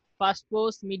এটা, ফার্স্ট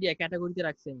পোস্ট মিডিয়া ক্যাটাগরিতে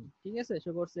রাখছি আমি, ঠিক আছে,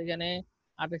 শো করছে এখানে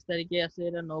 28 তারিখে আছে,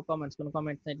 এটা নো কমেন্টস, কোনো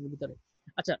কমেন্টস নাই এর ভিতরে।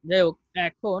 আচ্ছা যাই হোক,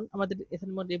 এখন আমাদের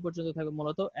অ্যাসাইনমেন্ট এই পর্যন্ত থাকবে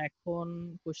মূলত, এখন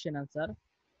কোশ্চেন আনসার।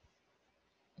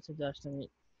 আচ্ছা জাস্ট আমি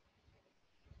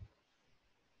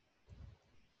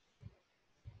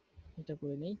এটা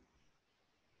করে নিই।